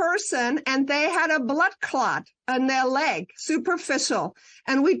living person, and they had a blood clot on their leg, superficial.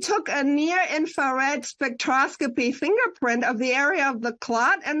 And we took a near-infrared spectroscopy fingerprint of the area of the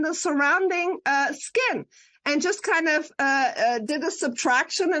clot and the surrounding skin, and just kind of did a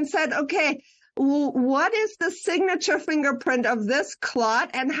subtraction and said, okay, what is the signature fingerprint of this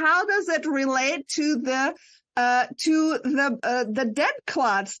clot, and how does it relate to the dead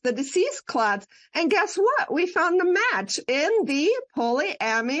clots, the deceased clots? And guess what? We found a match in the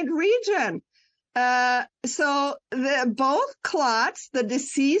polyamide region. So both clots, the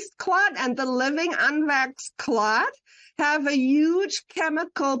deceased clot and the living unvaxxed clot, have a huge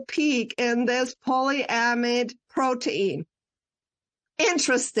chemical peak in this polyamide protein.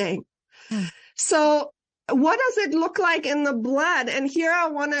 Interesting. So what does it look like in the blood? And here I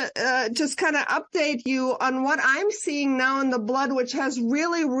want to just kind of update you on what I'm seeing now in the blood, which has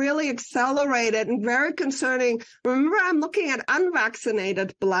really, really accelerated and very concerning. Remember, I'm looking at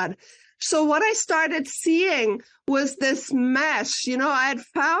unvaccinated blood. So what I started seeing was this mesh. I had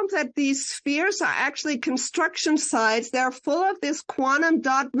found that these spheres are actually construction sites. They're full of this quantum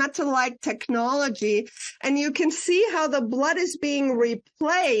dot metal-like technology. And you can see how the blood is being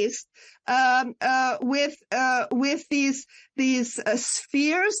replaced with these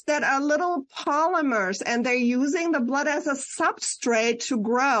spheres that are little polymers, and they're using the blood as a substrate to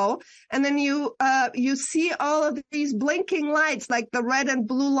grow. And then you see all of these blinking lights, like the red and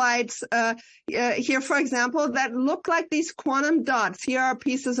blue lights here, for example, that look like these quantum dots. Here are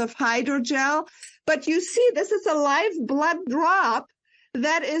pieces of hydrogel, but you see this is a live blood drop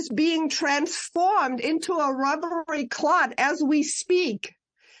that is being transformed into a rubbery clot as we speak.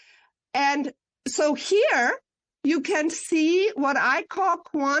 And so here you can see what I call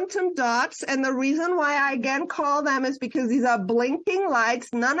quantum dots. And the reason why I again call them is because these are blinking lights.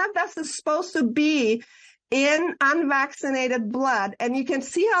 None of this is supposed to be in unvaccinated blood. And you can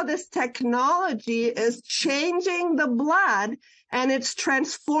see how this technology is changing the blood and it's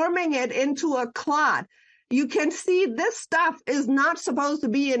transforming it into a clot. You can see this stuff is not supposed to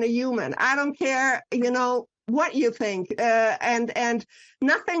be in a human. I don't care, what you think, and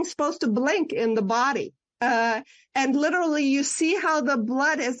nothing's supposed to blink in the body. And literally you see how the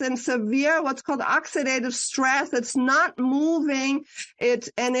blood is in severe, what's called oxidative stress. It's not moving,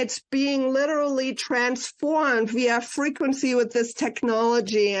 and it's being literally transformed via frequency with this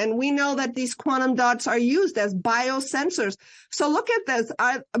technology. And we know that these quantum dots are used as biosensors. So look at this.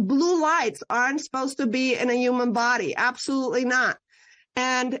 Blue lights aren't supposed to be in a human body. Absolutely not.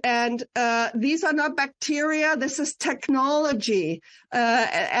 And these are not bacteria. This is technology,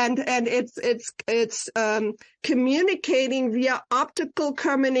 and it's communicating via optical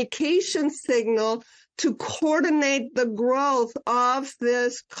communication signal to coordinate the growth of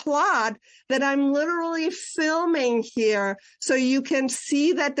this clot that I'm literally filming here. So you can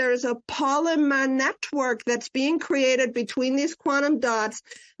see that there's a polymer network that's being created between these quantum dots.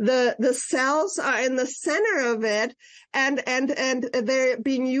 The cells are in the center of it, and they're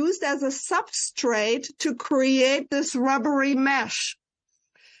being used as a substrate to create this rubbery mesh.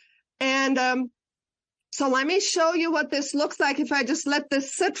 And so let me show you what this looks like. If I just let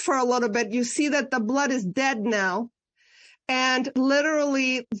this sit for a little bit, you see that the blood is dead now. And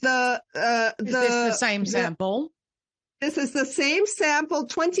literally is this the same sample? This is the same sample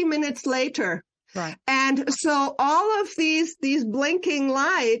 20 minutes later. Right. And so all of these blinking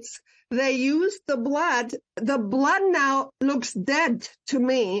lights, they use the blood. The blood now looks dead to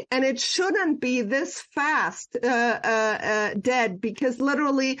me, and it shouldn't be this fast dead, because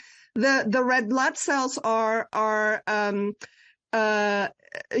literally the red blood cells are no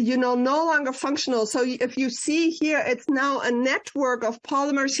longer functional. So if you see here, it's now a network of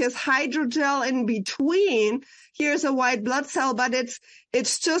polymers. Here's hydrogel in between. Here's a white blood cell, but it's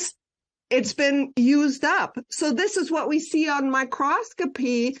been used up. So this is what we see on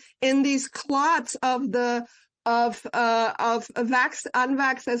microscopy in these clots of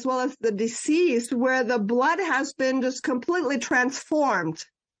unvaxxed as well as the deceased, where the blood has been just completely transformed.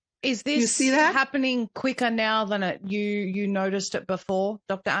 Is this happening quicker now than you noticed it before,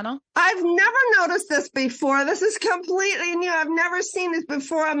 Dr. Anna? I've never noticed this before. This is completely new. I've never seen this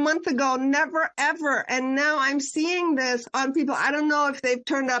before a month ago, never, ever. And now I'm seeing this on people. I don't know if they've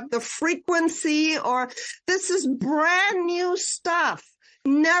turned up the frequency, or this is brand new stuff.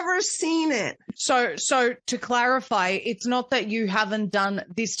 Never seen it. So to clarify, it's not that you haven't done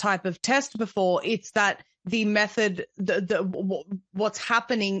this type of test before. It's that the method, what's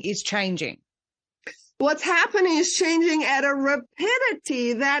happening is changing. What's happening is changing at a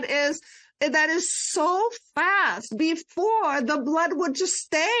rapidity that is so fast. Before, the blood would just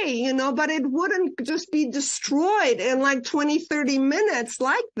stay, but it wouldn't just be destroyed in like 20, 30 minutes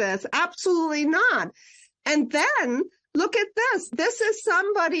like this. Absolutely not. And then look at this. This is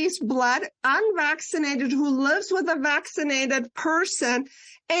somebody's blood, unvaccinated, who lives with a vaccinated person.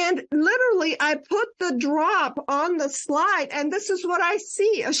 And literally, I put the drop on the slide, and this is what I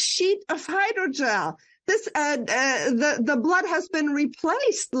see, a sheet of hydrogel. This, the blood has been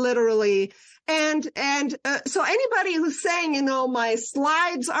replaced, literally. And so anybody who's saying, my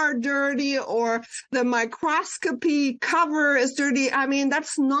slides are dirty or the microscopy cover is dirty, I mean,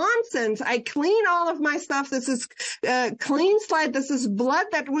 that's nonsense. I clean all of my stuff. This is clean slide. This is blood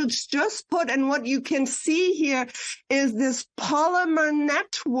that was just put. And what you can see here is this polymer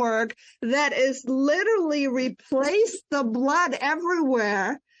network that is literally replaced the blood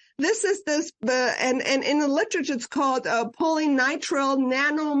everywhere. This is and in the literature, it's called polynitrile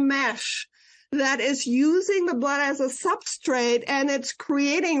nanomesh, that is using the blood as a substrate, and it's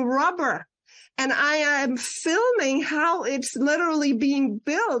creating rubber. and I am filming how it's literally being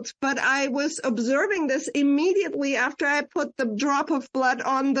built. But I was observing this immediately after I put the drop of blood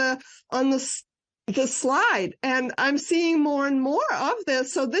on the slide, and I'm seeing more and more of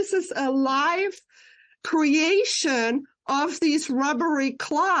this. So this is a live creation of these rubbery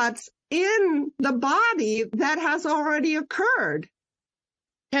clots in the body that has already occurred.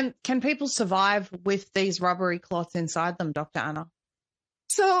 Can people survive with these rubbery clots inside them, Dr. Anna?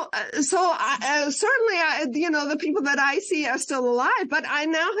 So certainly, the people that I see are still alive, but I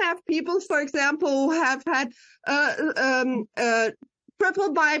now have people, for example, who have had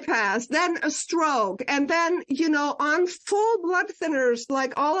triple bypass, then a stroke, and then, on full blood thinners,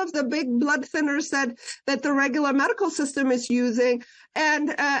 like all of the big blood thinners that the regular medical system is using,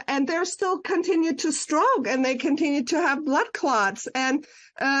 and they're still continue to stroke, and they continue to have blood clots. And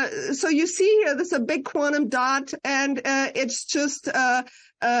so you see here, this is a big quantum dot, and it's just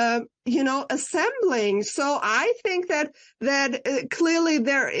assembling. So I think that clearly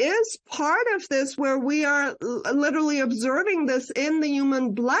there is part of this where we are literally observing this in the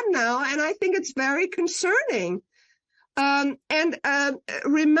human blood now, and I think it's very concerning.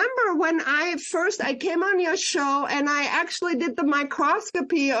 Remember when I came on your show and I actually did the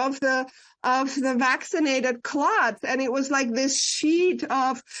microscopy of the vaccinated clots, and it was like this sheet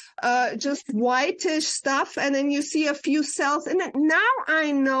of just whitish stuff, and then you see a few cells in it. Now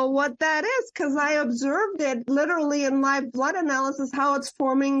I know what that is because I observed it literally in live blood analysis, how it's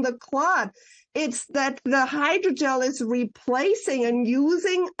forming the clot. It's that the hydrogel is replacing and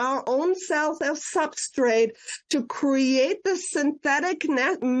using our own cells as substrate to create the synthetic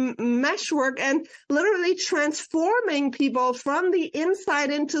meshwork and literally transforming people from the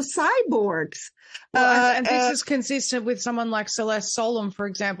inside into cyborgs. Well, and this is consistent with someone like Celeste Solum, for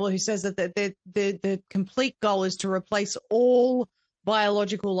example, who says that the complete goal is to replace all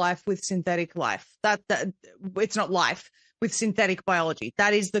biological life with synthetic life. That it's not life, with synthetic biology.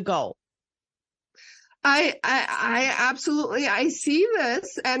 That is the goal. I absolutely, I see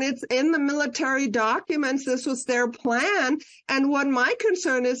this, and it's in the military documents. This was their plan. And what my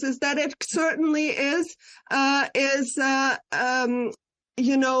concern is that it certainly is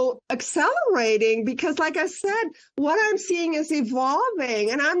accelerating, because like I said, what I'm seeing is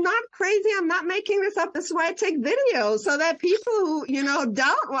evolving, and I'm not crazy. I'm not making this up. This is why I take videos, so that people who,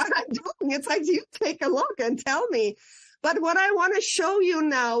 doubt what I'm doing, it's like, you take a look and tell me. But what I want to show you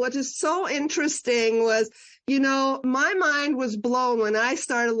now, what is so interesting was, my mind was blown when I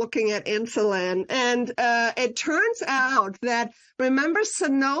started looking at insulin. And it turns out that, remember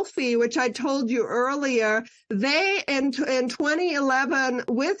Sanofi, which I told you earlier, they in 2011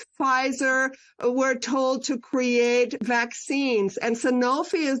 with Pfizer were told to create vaccines. And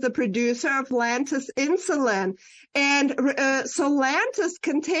Sanofi is the producer of Lantus insulin. And so Lantus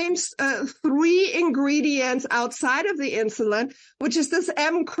contains 3 ingredients outside of the insulin, which is this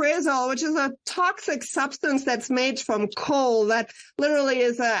M-crizol, which is a toxic substance that's made from coal that literally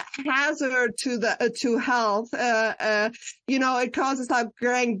is a hazard to health. It causes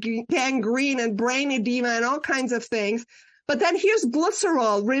gangrene and brain edema and all kinds of things. But then here's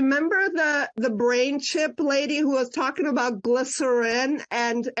glycerol. Remember the brain chip lady who was talking about glycerin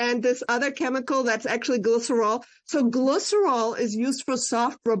and this other chemical that's actually glycerol? So glycerol is used for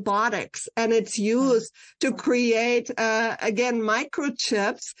soft robotics, and it's used to create, again,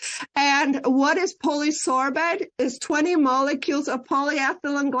 microchips. And what is polysorbate? Is 20 molecules of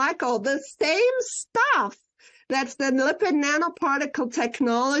polyethylene glycol, the same stuff. That's the lipid nanoparticle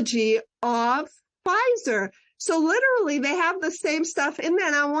technology of Pfizer. So literally they have the same stuff in there.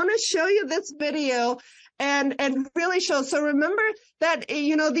 And I want to show you this video and really show. So remember that,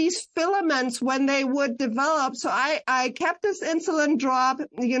 these filaments, when they would develop. So I kept this insulin drop,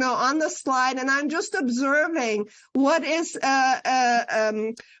 on the slide, and I'm just observing what is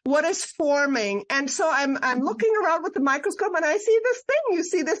forming. And so I'm looking around with the microscope, and I see this thing. You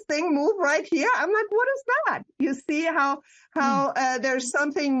see this thing move right here. I'm like, what is that? You see how there's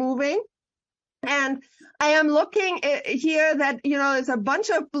something moving? And I am looking here that, there's a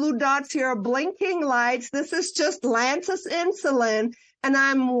bunch of blue dots here, blinking lights. This is just Lantus insulin. And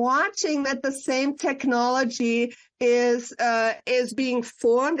I'm watching that the same technology is being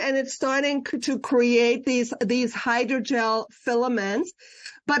formed, and it's starting to create these hydrogel filaments.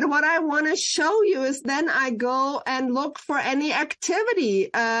 But what I want to show you is then I go and look for any activity.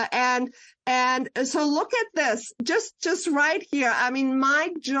 And so look at this, just right here. I mean,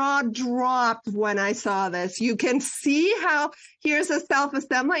 my jaw dropped when I saw this. You can see how here's a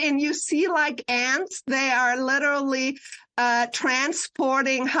self-assembly, and you see like ants, they are literally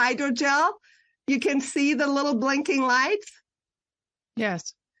transporting hydrogel. You can see the little blinking lights.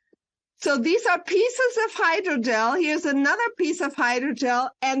 Yes. So these are pieces of hydrogel. Here's another piece of hydrogel,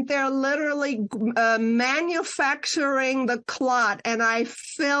 and they're literally manufacturing the clot, and I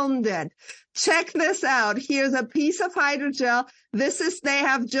filmed it. Check this out. Here's a piece of hydrogel. They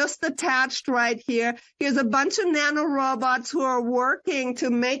have just attached right here. Here's a bunch of nanorobots who are working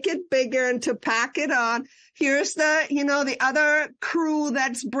to make it bigger and to pack it on. Here's the other crew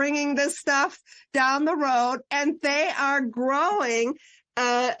that's bringing this stuff down the road, and they are growing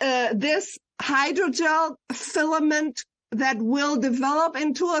this hydrogel filament that will develop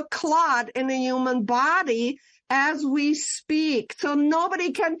into a clot in a human body as we speak. So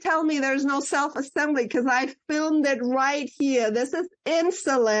nobody can tell me there's no self-assembly, because I filmed it right here. This is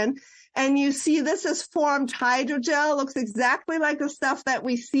insulin, and you see this is formed hydrogel. Looks exactly like the stuff that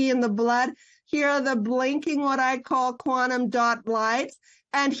we see in the blood. Here are the blinking, what I call quantum dot lights.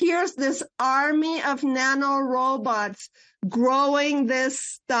 And here's this army of nanorobots growing this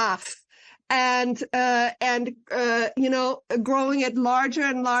stuff and growing it larger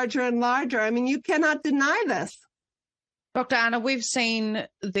and larger and larger. I mean, you cannot deny this. Dr. Anna, we've seen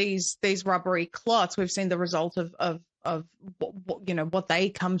these rubbery clots. We've seen the result of what they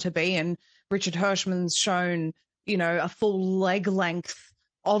come to be. And Richard Hirschman's shown, a full leg length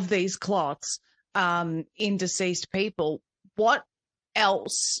of these clots in deceased people. What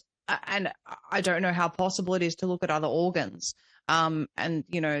else? And I don't know how possible it is to look at other organs.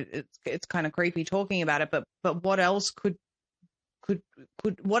 It's kind of creepy talking about it, but what else could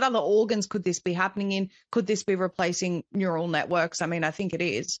what other organs could this be happening in? Could this be replacing neural networks? I mean, I think it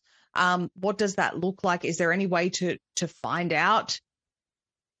is. What does that look like? Is there any way to find out?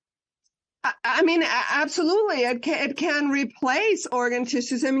 I mean, absolutely. It can replace organ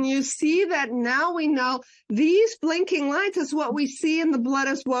tissues. I mean, you see that now we know these blinking lights is what we see in the blood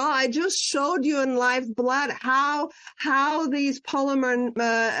as well. I just showed you in live blood how these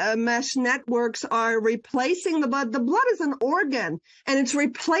polymer mesh networks are replacing the blood. The blood is an organ, and it's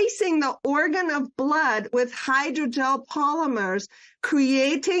replacing the organ of blood with hydrogel polymers,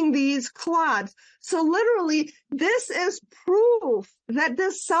 creating these clots. So literally, this is proof that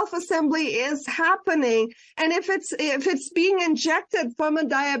this self-assembly is happening. And if it's being injected from a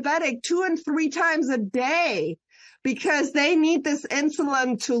diabetic 2 and 3 times a day, because they need this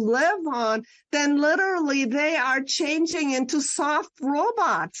insulin to live on, then literally they are changing into soft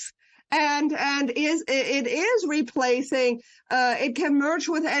robots. And it is replacing, it can merge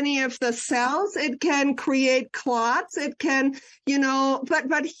with any of the cells. It can create clots. It can,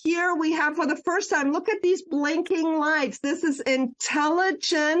 but here we have for the first time, look at these blinking lights. This is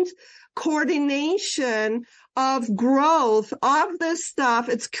intelligent coordination of growth of this stuff.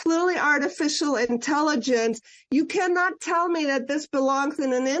 It's clearly artificial intelligence. You cannot tell me that this belongs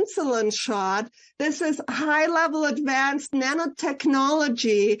in an insulin shot. This is high-level advanced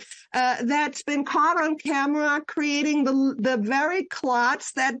nanotechnology that's been caught on camera, creating the very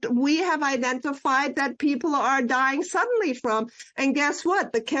clots that we have identified that people are dying suddenly from. And guess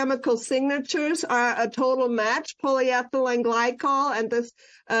what? The chemical signatures are a total match, polyethylene glycol and this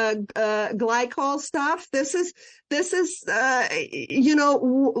glycol stuff. This is the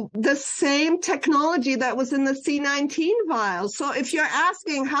same technology that was in the C19 vials. So if you're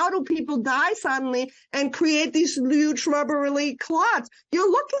asking how do people die suddenly and create these huge rubbery clots, you're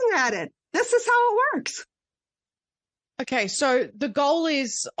looking at it. This is how it works. Okay, so the goal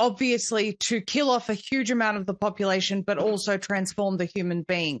is obviously to kill off a huge amount of the population, but also transform the human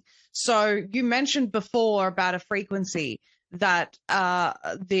being. So you mentioned before about a frequency that there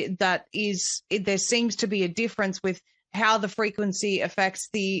seems to be a difference with how the frequency affects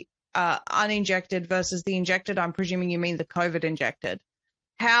the uninjected versus the injected. I'm presuming you mean the COVID injected.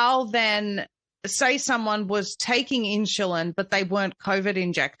 How then, say someone was taking insulin, but they weren't COVID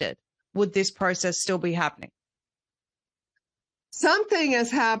injected, would this process still be happening? Something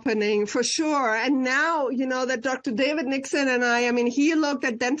is happening for sure. And now, that Dr. David Nixon and I mean, he looked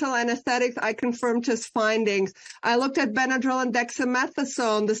at dental anesthetics. I confirmed his findings. I looked at Benadryl and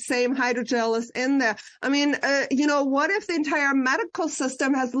dexamethasone. The same hydrogel is in there. I mean, what if the entire medical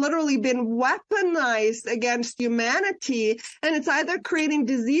system has literally been weaponized against humanity, and it's either creating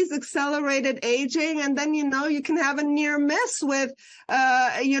disease accelerated aging, and then, you can have a near miss with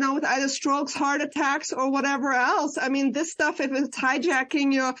either strokes, heart attacks, or whatever else. I mean, this stuff, if it's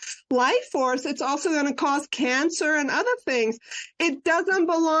hijacking your life force, it's also going to cause cancer and other things. It doesn't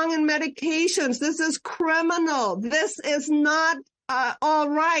belong in medications. This is criminal. This is not all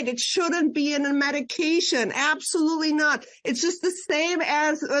right, it shouldn't be in a medication. Absolutely not. It's just the same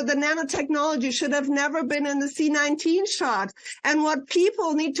as the nanotechnology should have never been in the C19 shot. And what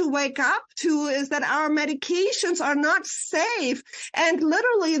people need to wake up to is that our medications are not safe, and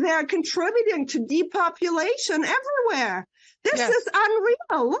literally they're contributing to depopulation everywhere. This is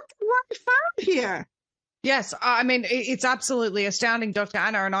unreal. Look at what I found here. Yes, I mean, it's absolutely astounding, Dr.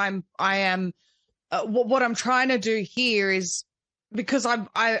 Anna, and I am what I'm trying to do here is, because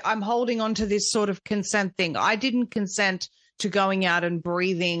I'm holding on to this sort of consent thing. I didn't consent to going out and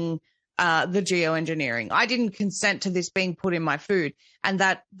breathing the geoengineering. I didn't consent to this being put in my food. And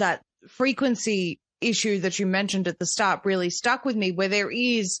that frequency issue that you mentioned at the start really stuck with me, where there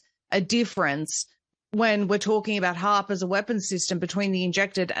is a difference when we're talking about HAARP as a weapon system between the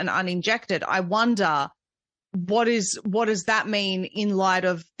injected and uninjected. I wonder, what does that mean in light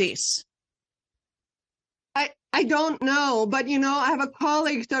of this? I don't know, but I have a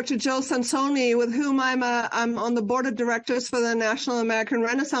colleague, Dr. Joe Sansoni, with whom I'm on the board of directors for the National American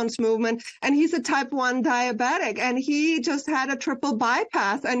Renaissance Movement, and he's a type 1 diabetic, and he just had a triple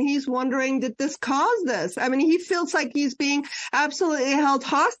bypass, and he's wondering, did this cause this? I mean, he feels like he's being absolutely held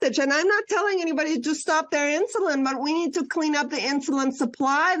hostage, and I'm not telling anybody to stop their insulin, but we need to clean up the insulin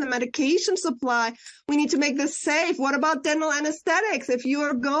supply, the medication supply. We need to make this safe. What about dental anesthetics? If you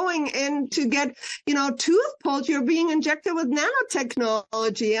are going in to get, tooth pulled, you're being injected with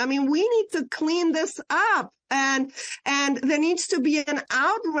nanotechnology. I mean, we need to clean this up. And there needs to be an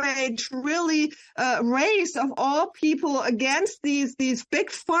outrage really raised of all people against these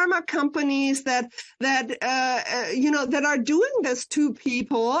big pharma companies that are doing this to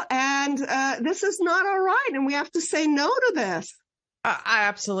people. And this is not all right. And we have to say no to this. I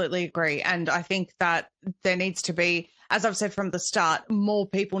absolutely agree. And I think that there needs to be, as I've said from the start, more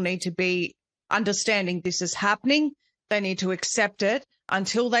people need to be understanding this is happening. They need to accept it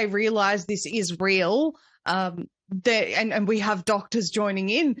until they realize this is real. And we have doctors joining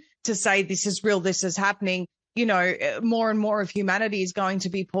in to say this is real, this is happening. More and more of humanity is going to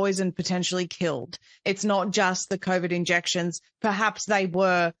be poisoned, potentially killed. It's not just the COVID injections. Perhaps they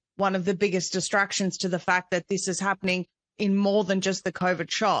were one of the biggest distractions to the fact that this is happening in more than just the COVID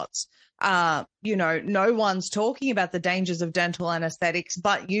shots. No one's talking about the dangers of dental anesthetics,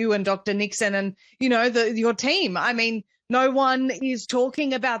 but you and Dr. Nixon and, your team. I mean, no one is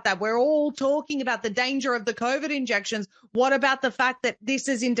talking about that. We're all talking about the danger of the COVID injections. What about the fact that this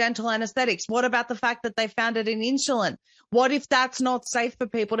is in dental anesthetics? What about the fact that they found it in insulin? What if that's not safe for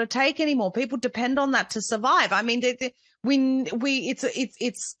people to take anymore? People depend on that to survive. I mean,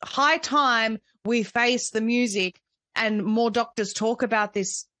 it's high time we face the music and more doctors talk about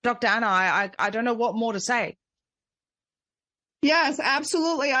this. Dr. Anna, I don't know what more to say. Yes,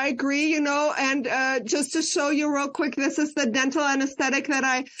 absolutely. I agree, and just to show you real quick, this is the dental anesthetic that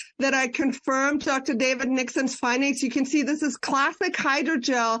I confirmed Dr. David Nixon's findings. You can see this is classic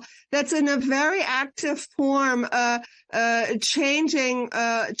hydrogel that's in a very active form, changing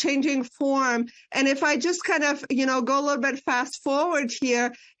form. And if I just kind of, go a little bit fast forward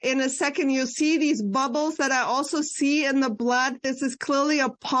here, in a second, you'll see these bubbles that I also see in the blood. This is clearly a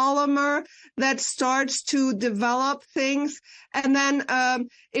polymer that starts to develop things. And then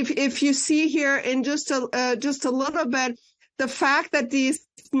if you see here in just a little bit, the fact that these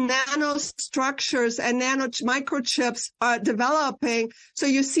nanostructures and microchips are developing. So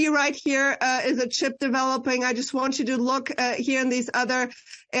you see right here is a chip developing. I just want you to look here in these other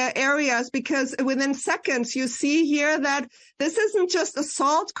areas, because within seconds you see here that this isn't just a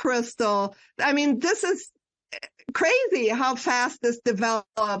salt crystal. I mean, this is crazy how fast this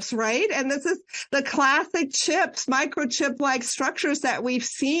develops, right? And this is the classic chips, microchip-like structures that we've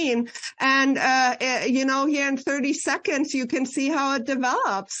seen. And, here in 30 seconds, you can see how it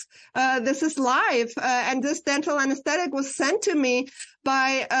develops. This is live. And this dental anesthetic was sent to me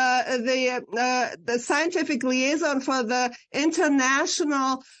by the scientific liaison for the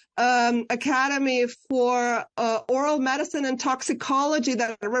International Academy for Oral Medicine and Toxicology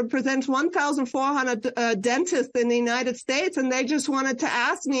that represents 1,400 dentists in the United States. And they just wanted to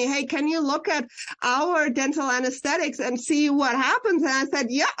ask me, hey, can you look at our dental anesthetics and see what happens? And I said,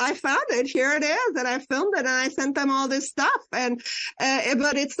 yeah, I found it. Here it is. And I filmed it and I sent them all this stuff. And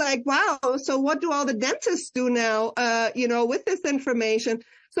but it's like, wow, so what do all the dentists do now, with this information?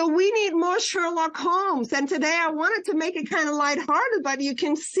 So we need more Sherlock Holmes. And today I wanted to make it kind of lighthearted, but you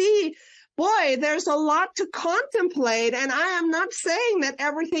can see boy, there's a lot to contemplate. And I am not saying that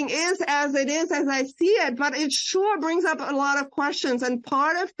everything is as it is as I see it, but it sure brings up a lot of questions. And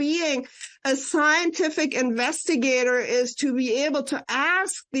part of being a scientific investigator is to be able to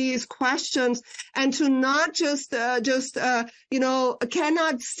ask these questions and to not just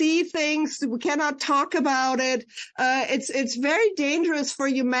cannot see things. We cannot talk about it. It's very dangerous for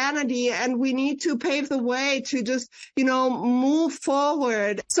humanity, and we need to pave the way to just, move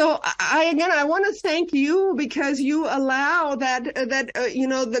forward. So I want to thank you, because you allow that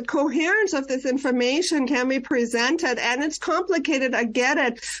the coherence of this information can be presented, and it's complicated. I get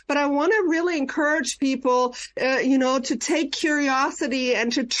it, but I want to really encourage people, to take curiosity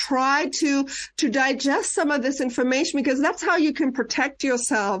and to try to digest some of this information, because that's how you can protect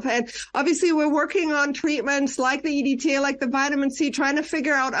yourself. And obviously we're working on treatments like the EDTA, like the vitamin C, trying to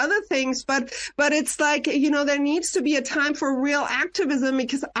figure out other things, but it's like, there needs to be a time for real activism,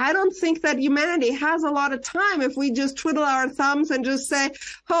 because I don't think that humanity has a lot of time if we just twiddle our thumbs and just say,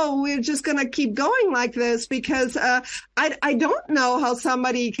 oh, we're just going to keep going like this, because I don't know how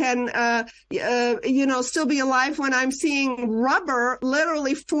somebody can still be alive when I'm seeing rubber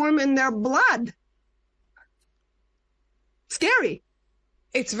literally form in their blood. Scary.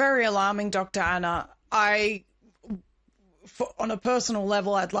 It's very alarming, Dr. Anna. On a personal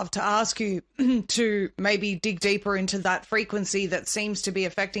level, I'd love to ask you to maybe dig deeper into that frequency that seems to be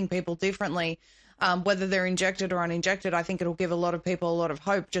affecting people differently, whether they're injected or uninjected. I think it'll give a lot of people a lot of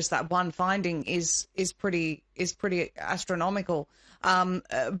hope. Just that one finding is pretty astronomical.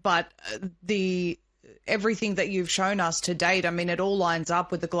 But everything that you've shown us to date, I mean, it all lines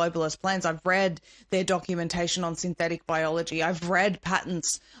up with the globalist plans. I've read their documentation on synthetic biology. I've read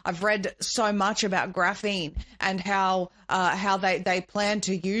patents. I've read so much about graphene and how they plan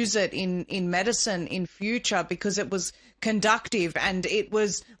to use it in medicine in future, because it was conductive and it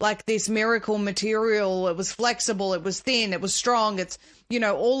was like this miracle material. It was flexible. It was thin. It was strong. It's,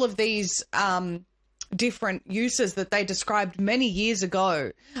 all of these different uses that they described many years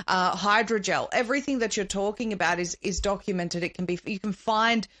ago. Hydrogel, everything that you're talking about is documented. You can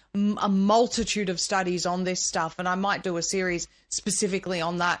find a multitude of studies on this stuff, and I might do a series specifically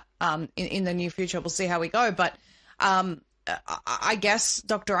on that in the near future. We'll see how we go. But I guess,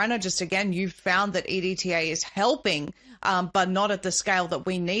 Dr. Anna, just again, you've found that EDTA is helping, but not at the scale that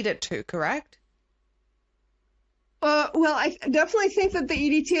we need it to, correct? Well, I definitely think that the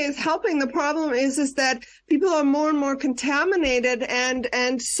EDTA is helping. The problem is that people are more and more contaminated,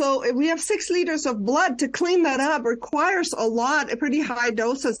 and so we have 6 liters of blood. To clean that up requires a lot, pretty high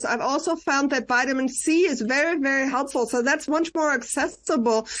doses. I've also found that vitamin C is very, very helpful, so that's much more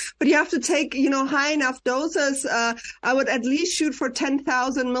accessible. But you have to take, high enough doses. I would at least shoot for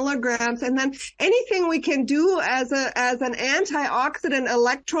 10,000 milligrams, and then anything we can do as an antioxidant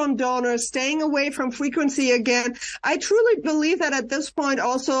electron donor, staying away from frequency again. I truly believe that at this point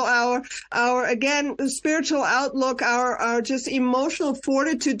also our again, spiritual outlook, our just emotional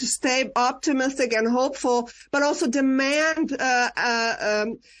fortitude to stay optimistic and hopeful, but also demand,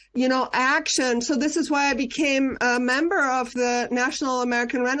 action. So this is why I became a member of the National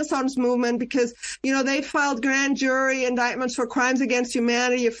American Renaissance Movement, because, they filed grand jury indictments for crimes against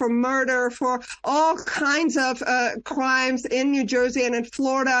humanity, for murder, for all kinds of crimes in New Jersey and in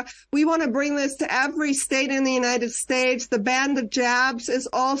Florida. We want to bring this to every state in the United States. The ban of jabs is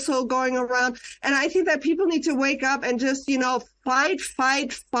also going around. And I think that people need to wake up and just, fight.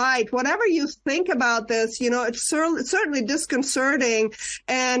 Whatever you think about this, it's certainly disconcerting,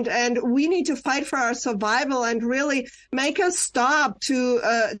 and we need to fight for our survival and really make a stop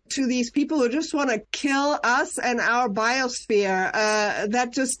to these people who just want to kill us and our biosphere.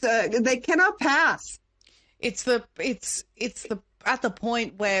 That just they cannot pass. It's at the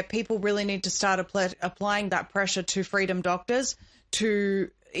point where people really need to start applying that pressure to freedom doctors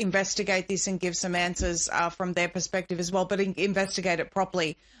to investigate this and give some answers from their perspective as well, but investigate it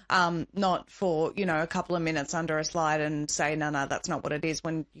properly, not for, a couple of minutes under a slide and say, no, that's not what it is,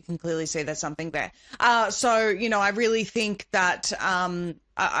 when you can clearly see there's something there. I really think that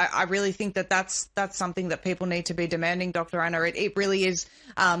I really think that that's something that people need to be demanding, Dr. Anna. It really is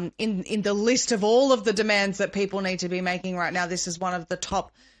in the list of all of the demands that people need to be making right now. This is one of the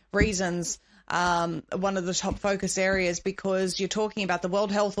top reasons, one of the top focus areas, because you're talking about the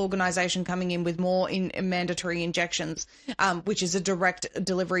World Health Organization coming in with more mandatory injections, which is a direct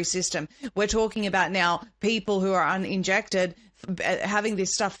delivery system. We're talking about now people who are uninjected having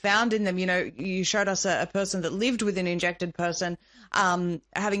this stuff found in them. You know, you showed us a person that lived with an injected person,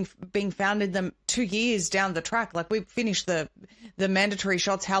 having been found in them 2 years down the track. Like, we finished the mandatory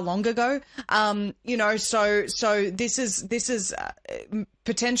shots how long ago? You know, so this is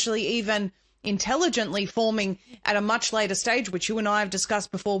potentially even intelligently forming at a much later stage, which you and I have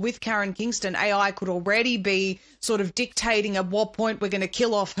discussed before with Karen Kingston. AI could already be sort of dictating at what point we're going to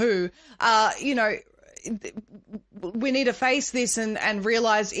kill off who. You know, we need to face this and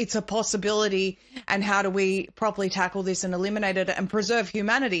realize it's a possibility, and how do we properly tackle this and eliminate it and preserve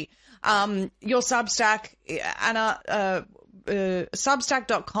humanity. Your Substack, Anna,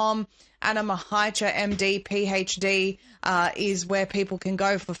 substack.com, Anna Mahaicha, MD, PhD, is where people can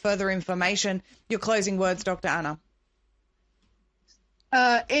go for further information. Your closing words, Dr. Anna.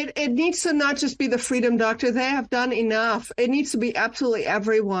 It needs to not just be the Freedom Doctor. They have done enough. It needs to be absolutely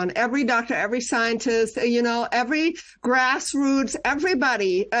everyone, every doctor, every scientist, you know, every grassroots,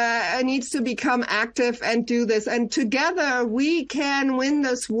 everybody needs to become active and do this. And together we can win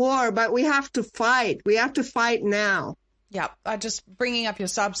this war, but we have to fight. We have to fight now. Yeah, just bringing up your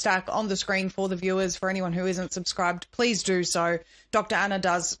Substack on the screen for the viewers. For anyone who isn't subscribed, please do so. Dr. Anna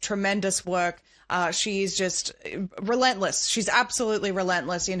does tremendous work. She is just relentless. She's absolutely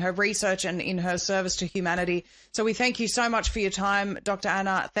relentless in her research and in her service to humanity. So we thank you so much for your time, Dr.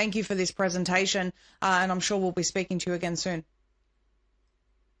 Anna. Thank you for this presentation, and I'm sure we'll be speaking to you again soon.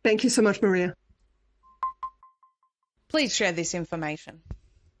 Thank you so much, Maria. Please share this information.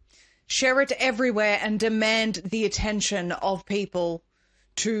 Share it everywhere and demand the attention of people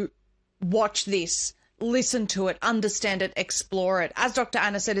to watch this, listen to it, understand it, explore it. As Dr.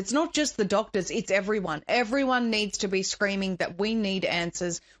 Anna said, it's not just the doctors, it's everyone. Everyone needs to be screaming that we need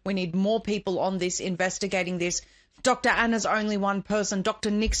answers. We need more people on this, investigating this. Dr. Anna's only one person.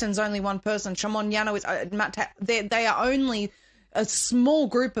 Dr. Nixon's only one person. Shimon Yano is, they are only a small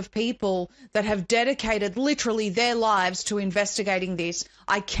group of people that have dedicated literally their lives to investigating this.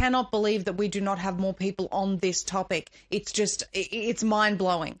 I cannot believe that we do not have more people on this topic. It's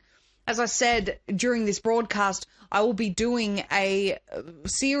mind-blowing. As I said during this broadcast, I will be doing a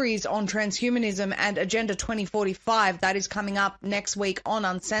series on transhumanism and Agenda 2045. That is coming up next week on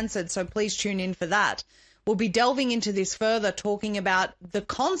Uncensored, so please tune in for that. We'll be delving into this further, talking about the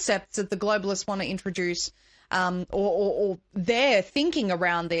concepts that the globalists want to introduce, or their thinking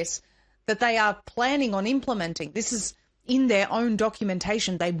around this, that they are planning on implementing. This is in their own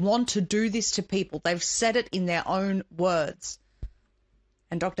documentation. They want to do this to people. They've said it in their own words.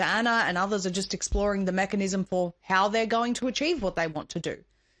 And Dr. Anna and others are just exploring the mechanism for how they're going to achieve what they want to do.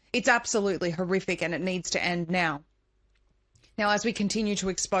 It's absolutely horrific, and it needs to end now. Now, as we continue to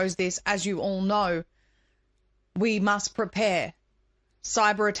expose this, as you all know, we must prepare.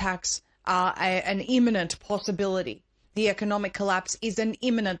 Cyber attacks are an imminent possibility. The economic collapse is an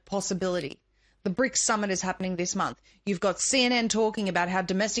imminent possibility. The BRICS summit is happening this month. You've got CNN talking about how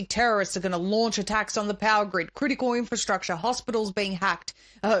domestic terrorists are going to launch attacks on the power grid, critical infrastructure, hospitals being hacked.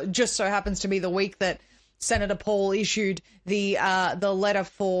 Just so happens to be the week that Senator Paul issued the letter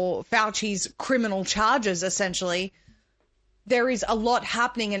for Fauci's criminal charges, essentially. There is a lot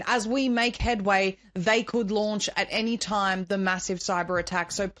happening, and as we make headway, they could launch at any time the massive cyber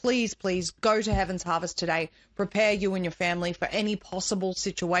attack. So please, please go to Heaven's Harvest today. Prepare you and your family for any possible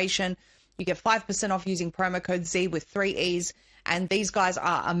situation. You get 5% off using promo code Z with 3 E's. And these guys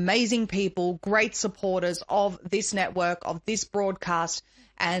are amazing people, great supporters of this network, of this broadcast.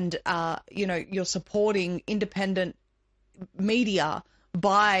 And, you're supporting independent media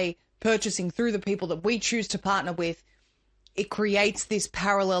by purchasing through the people that we choose to partner with. It creates this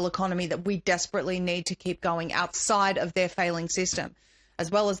parallel economy that we desperately need to keep going outside of their failing system. As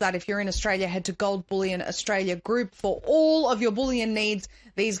well as that, if you're in Australia, head to Gold Bullion Australia Group for all of your bullion needs.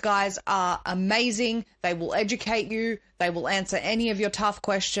 These guys are amazing. They will educate you. They will answer any of your tough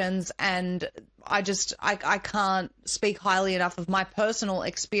questions. And I can't speak highly enough of my personal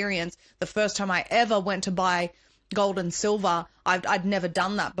experience. The first time I ever went to buy gold and silver, I'd never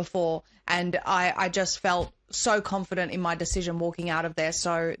done that before. And I just felt so confident in my decision walking out of there.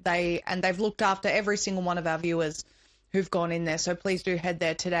 So they've looked after every single one of our viewers who've gone in there. So please do head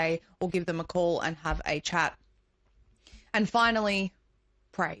there today or give them a call and have a chat. And finally,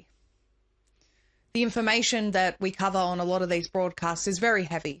 pray. The information that we cover on a lot of these broadcasts is very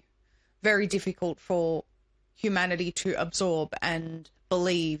heavy, very difficult for humanity to absorb and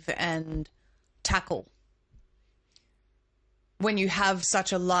believe and tackle. When you have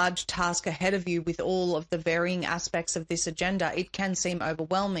such a large task ahead of you with all of the varying aspects of this agenda, it can seem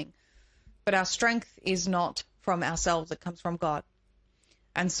overwhelming. But our strength is not from ourselves, it comes from God.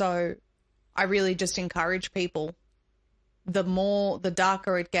 And so I really just encourage people the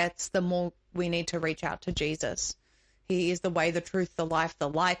darker it gets, the more we need to reach out to Jesus. He is the way, the truth, the life, the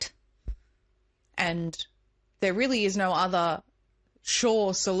light. And there really is no other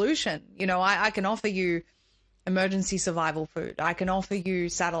sure solution. You know, I can offer you emergency survival food. I can offer you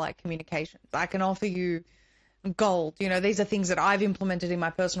satellite communications. I can offer you gold. You know, these are things that I've implemented in my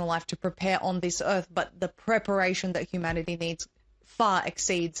personal life to prepare on this earth, but the preparation that humanity needs far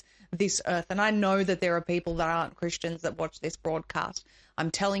exceeds this earth. And I know that there are people that aren't Christians that watch this broadcast.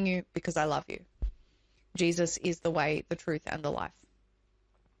 I'm telling you because I love you. Jesus is the way, the truth, and the life.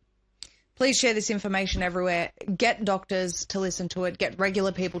 Please share this information everywhere. Get doctors to listen to it. Get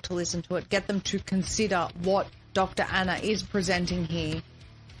regular people to listen to it. Get them to consider what Dr. Anna is presenting here.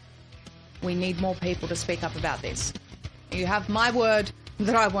 We need more people to speak up about this. You have my word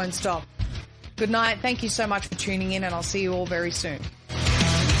that I won't stop. Good night. Thank you so much for tuning in, and I'll see you all very soon.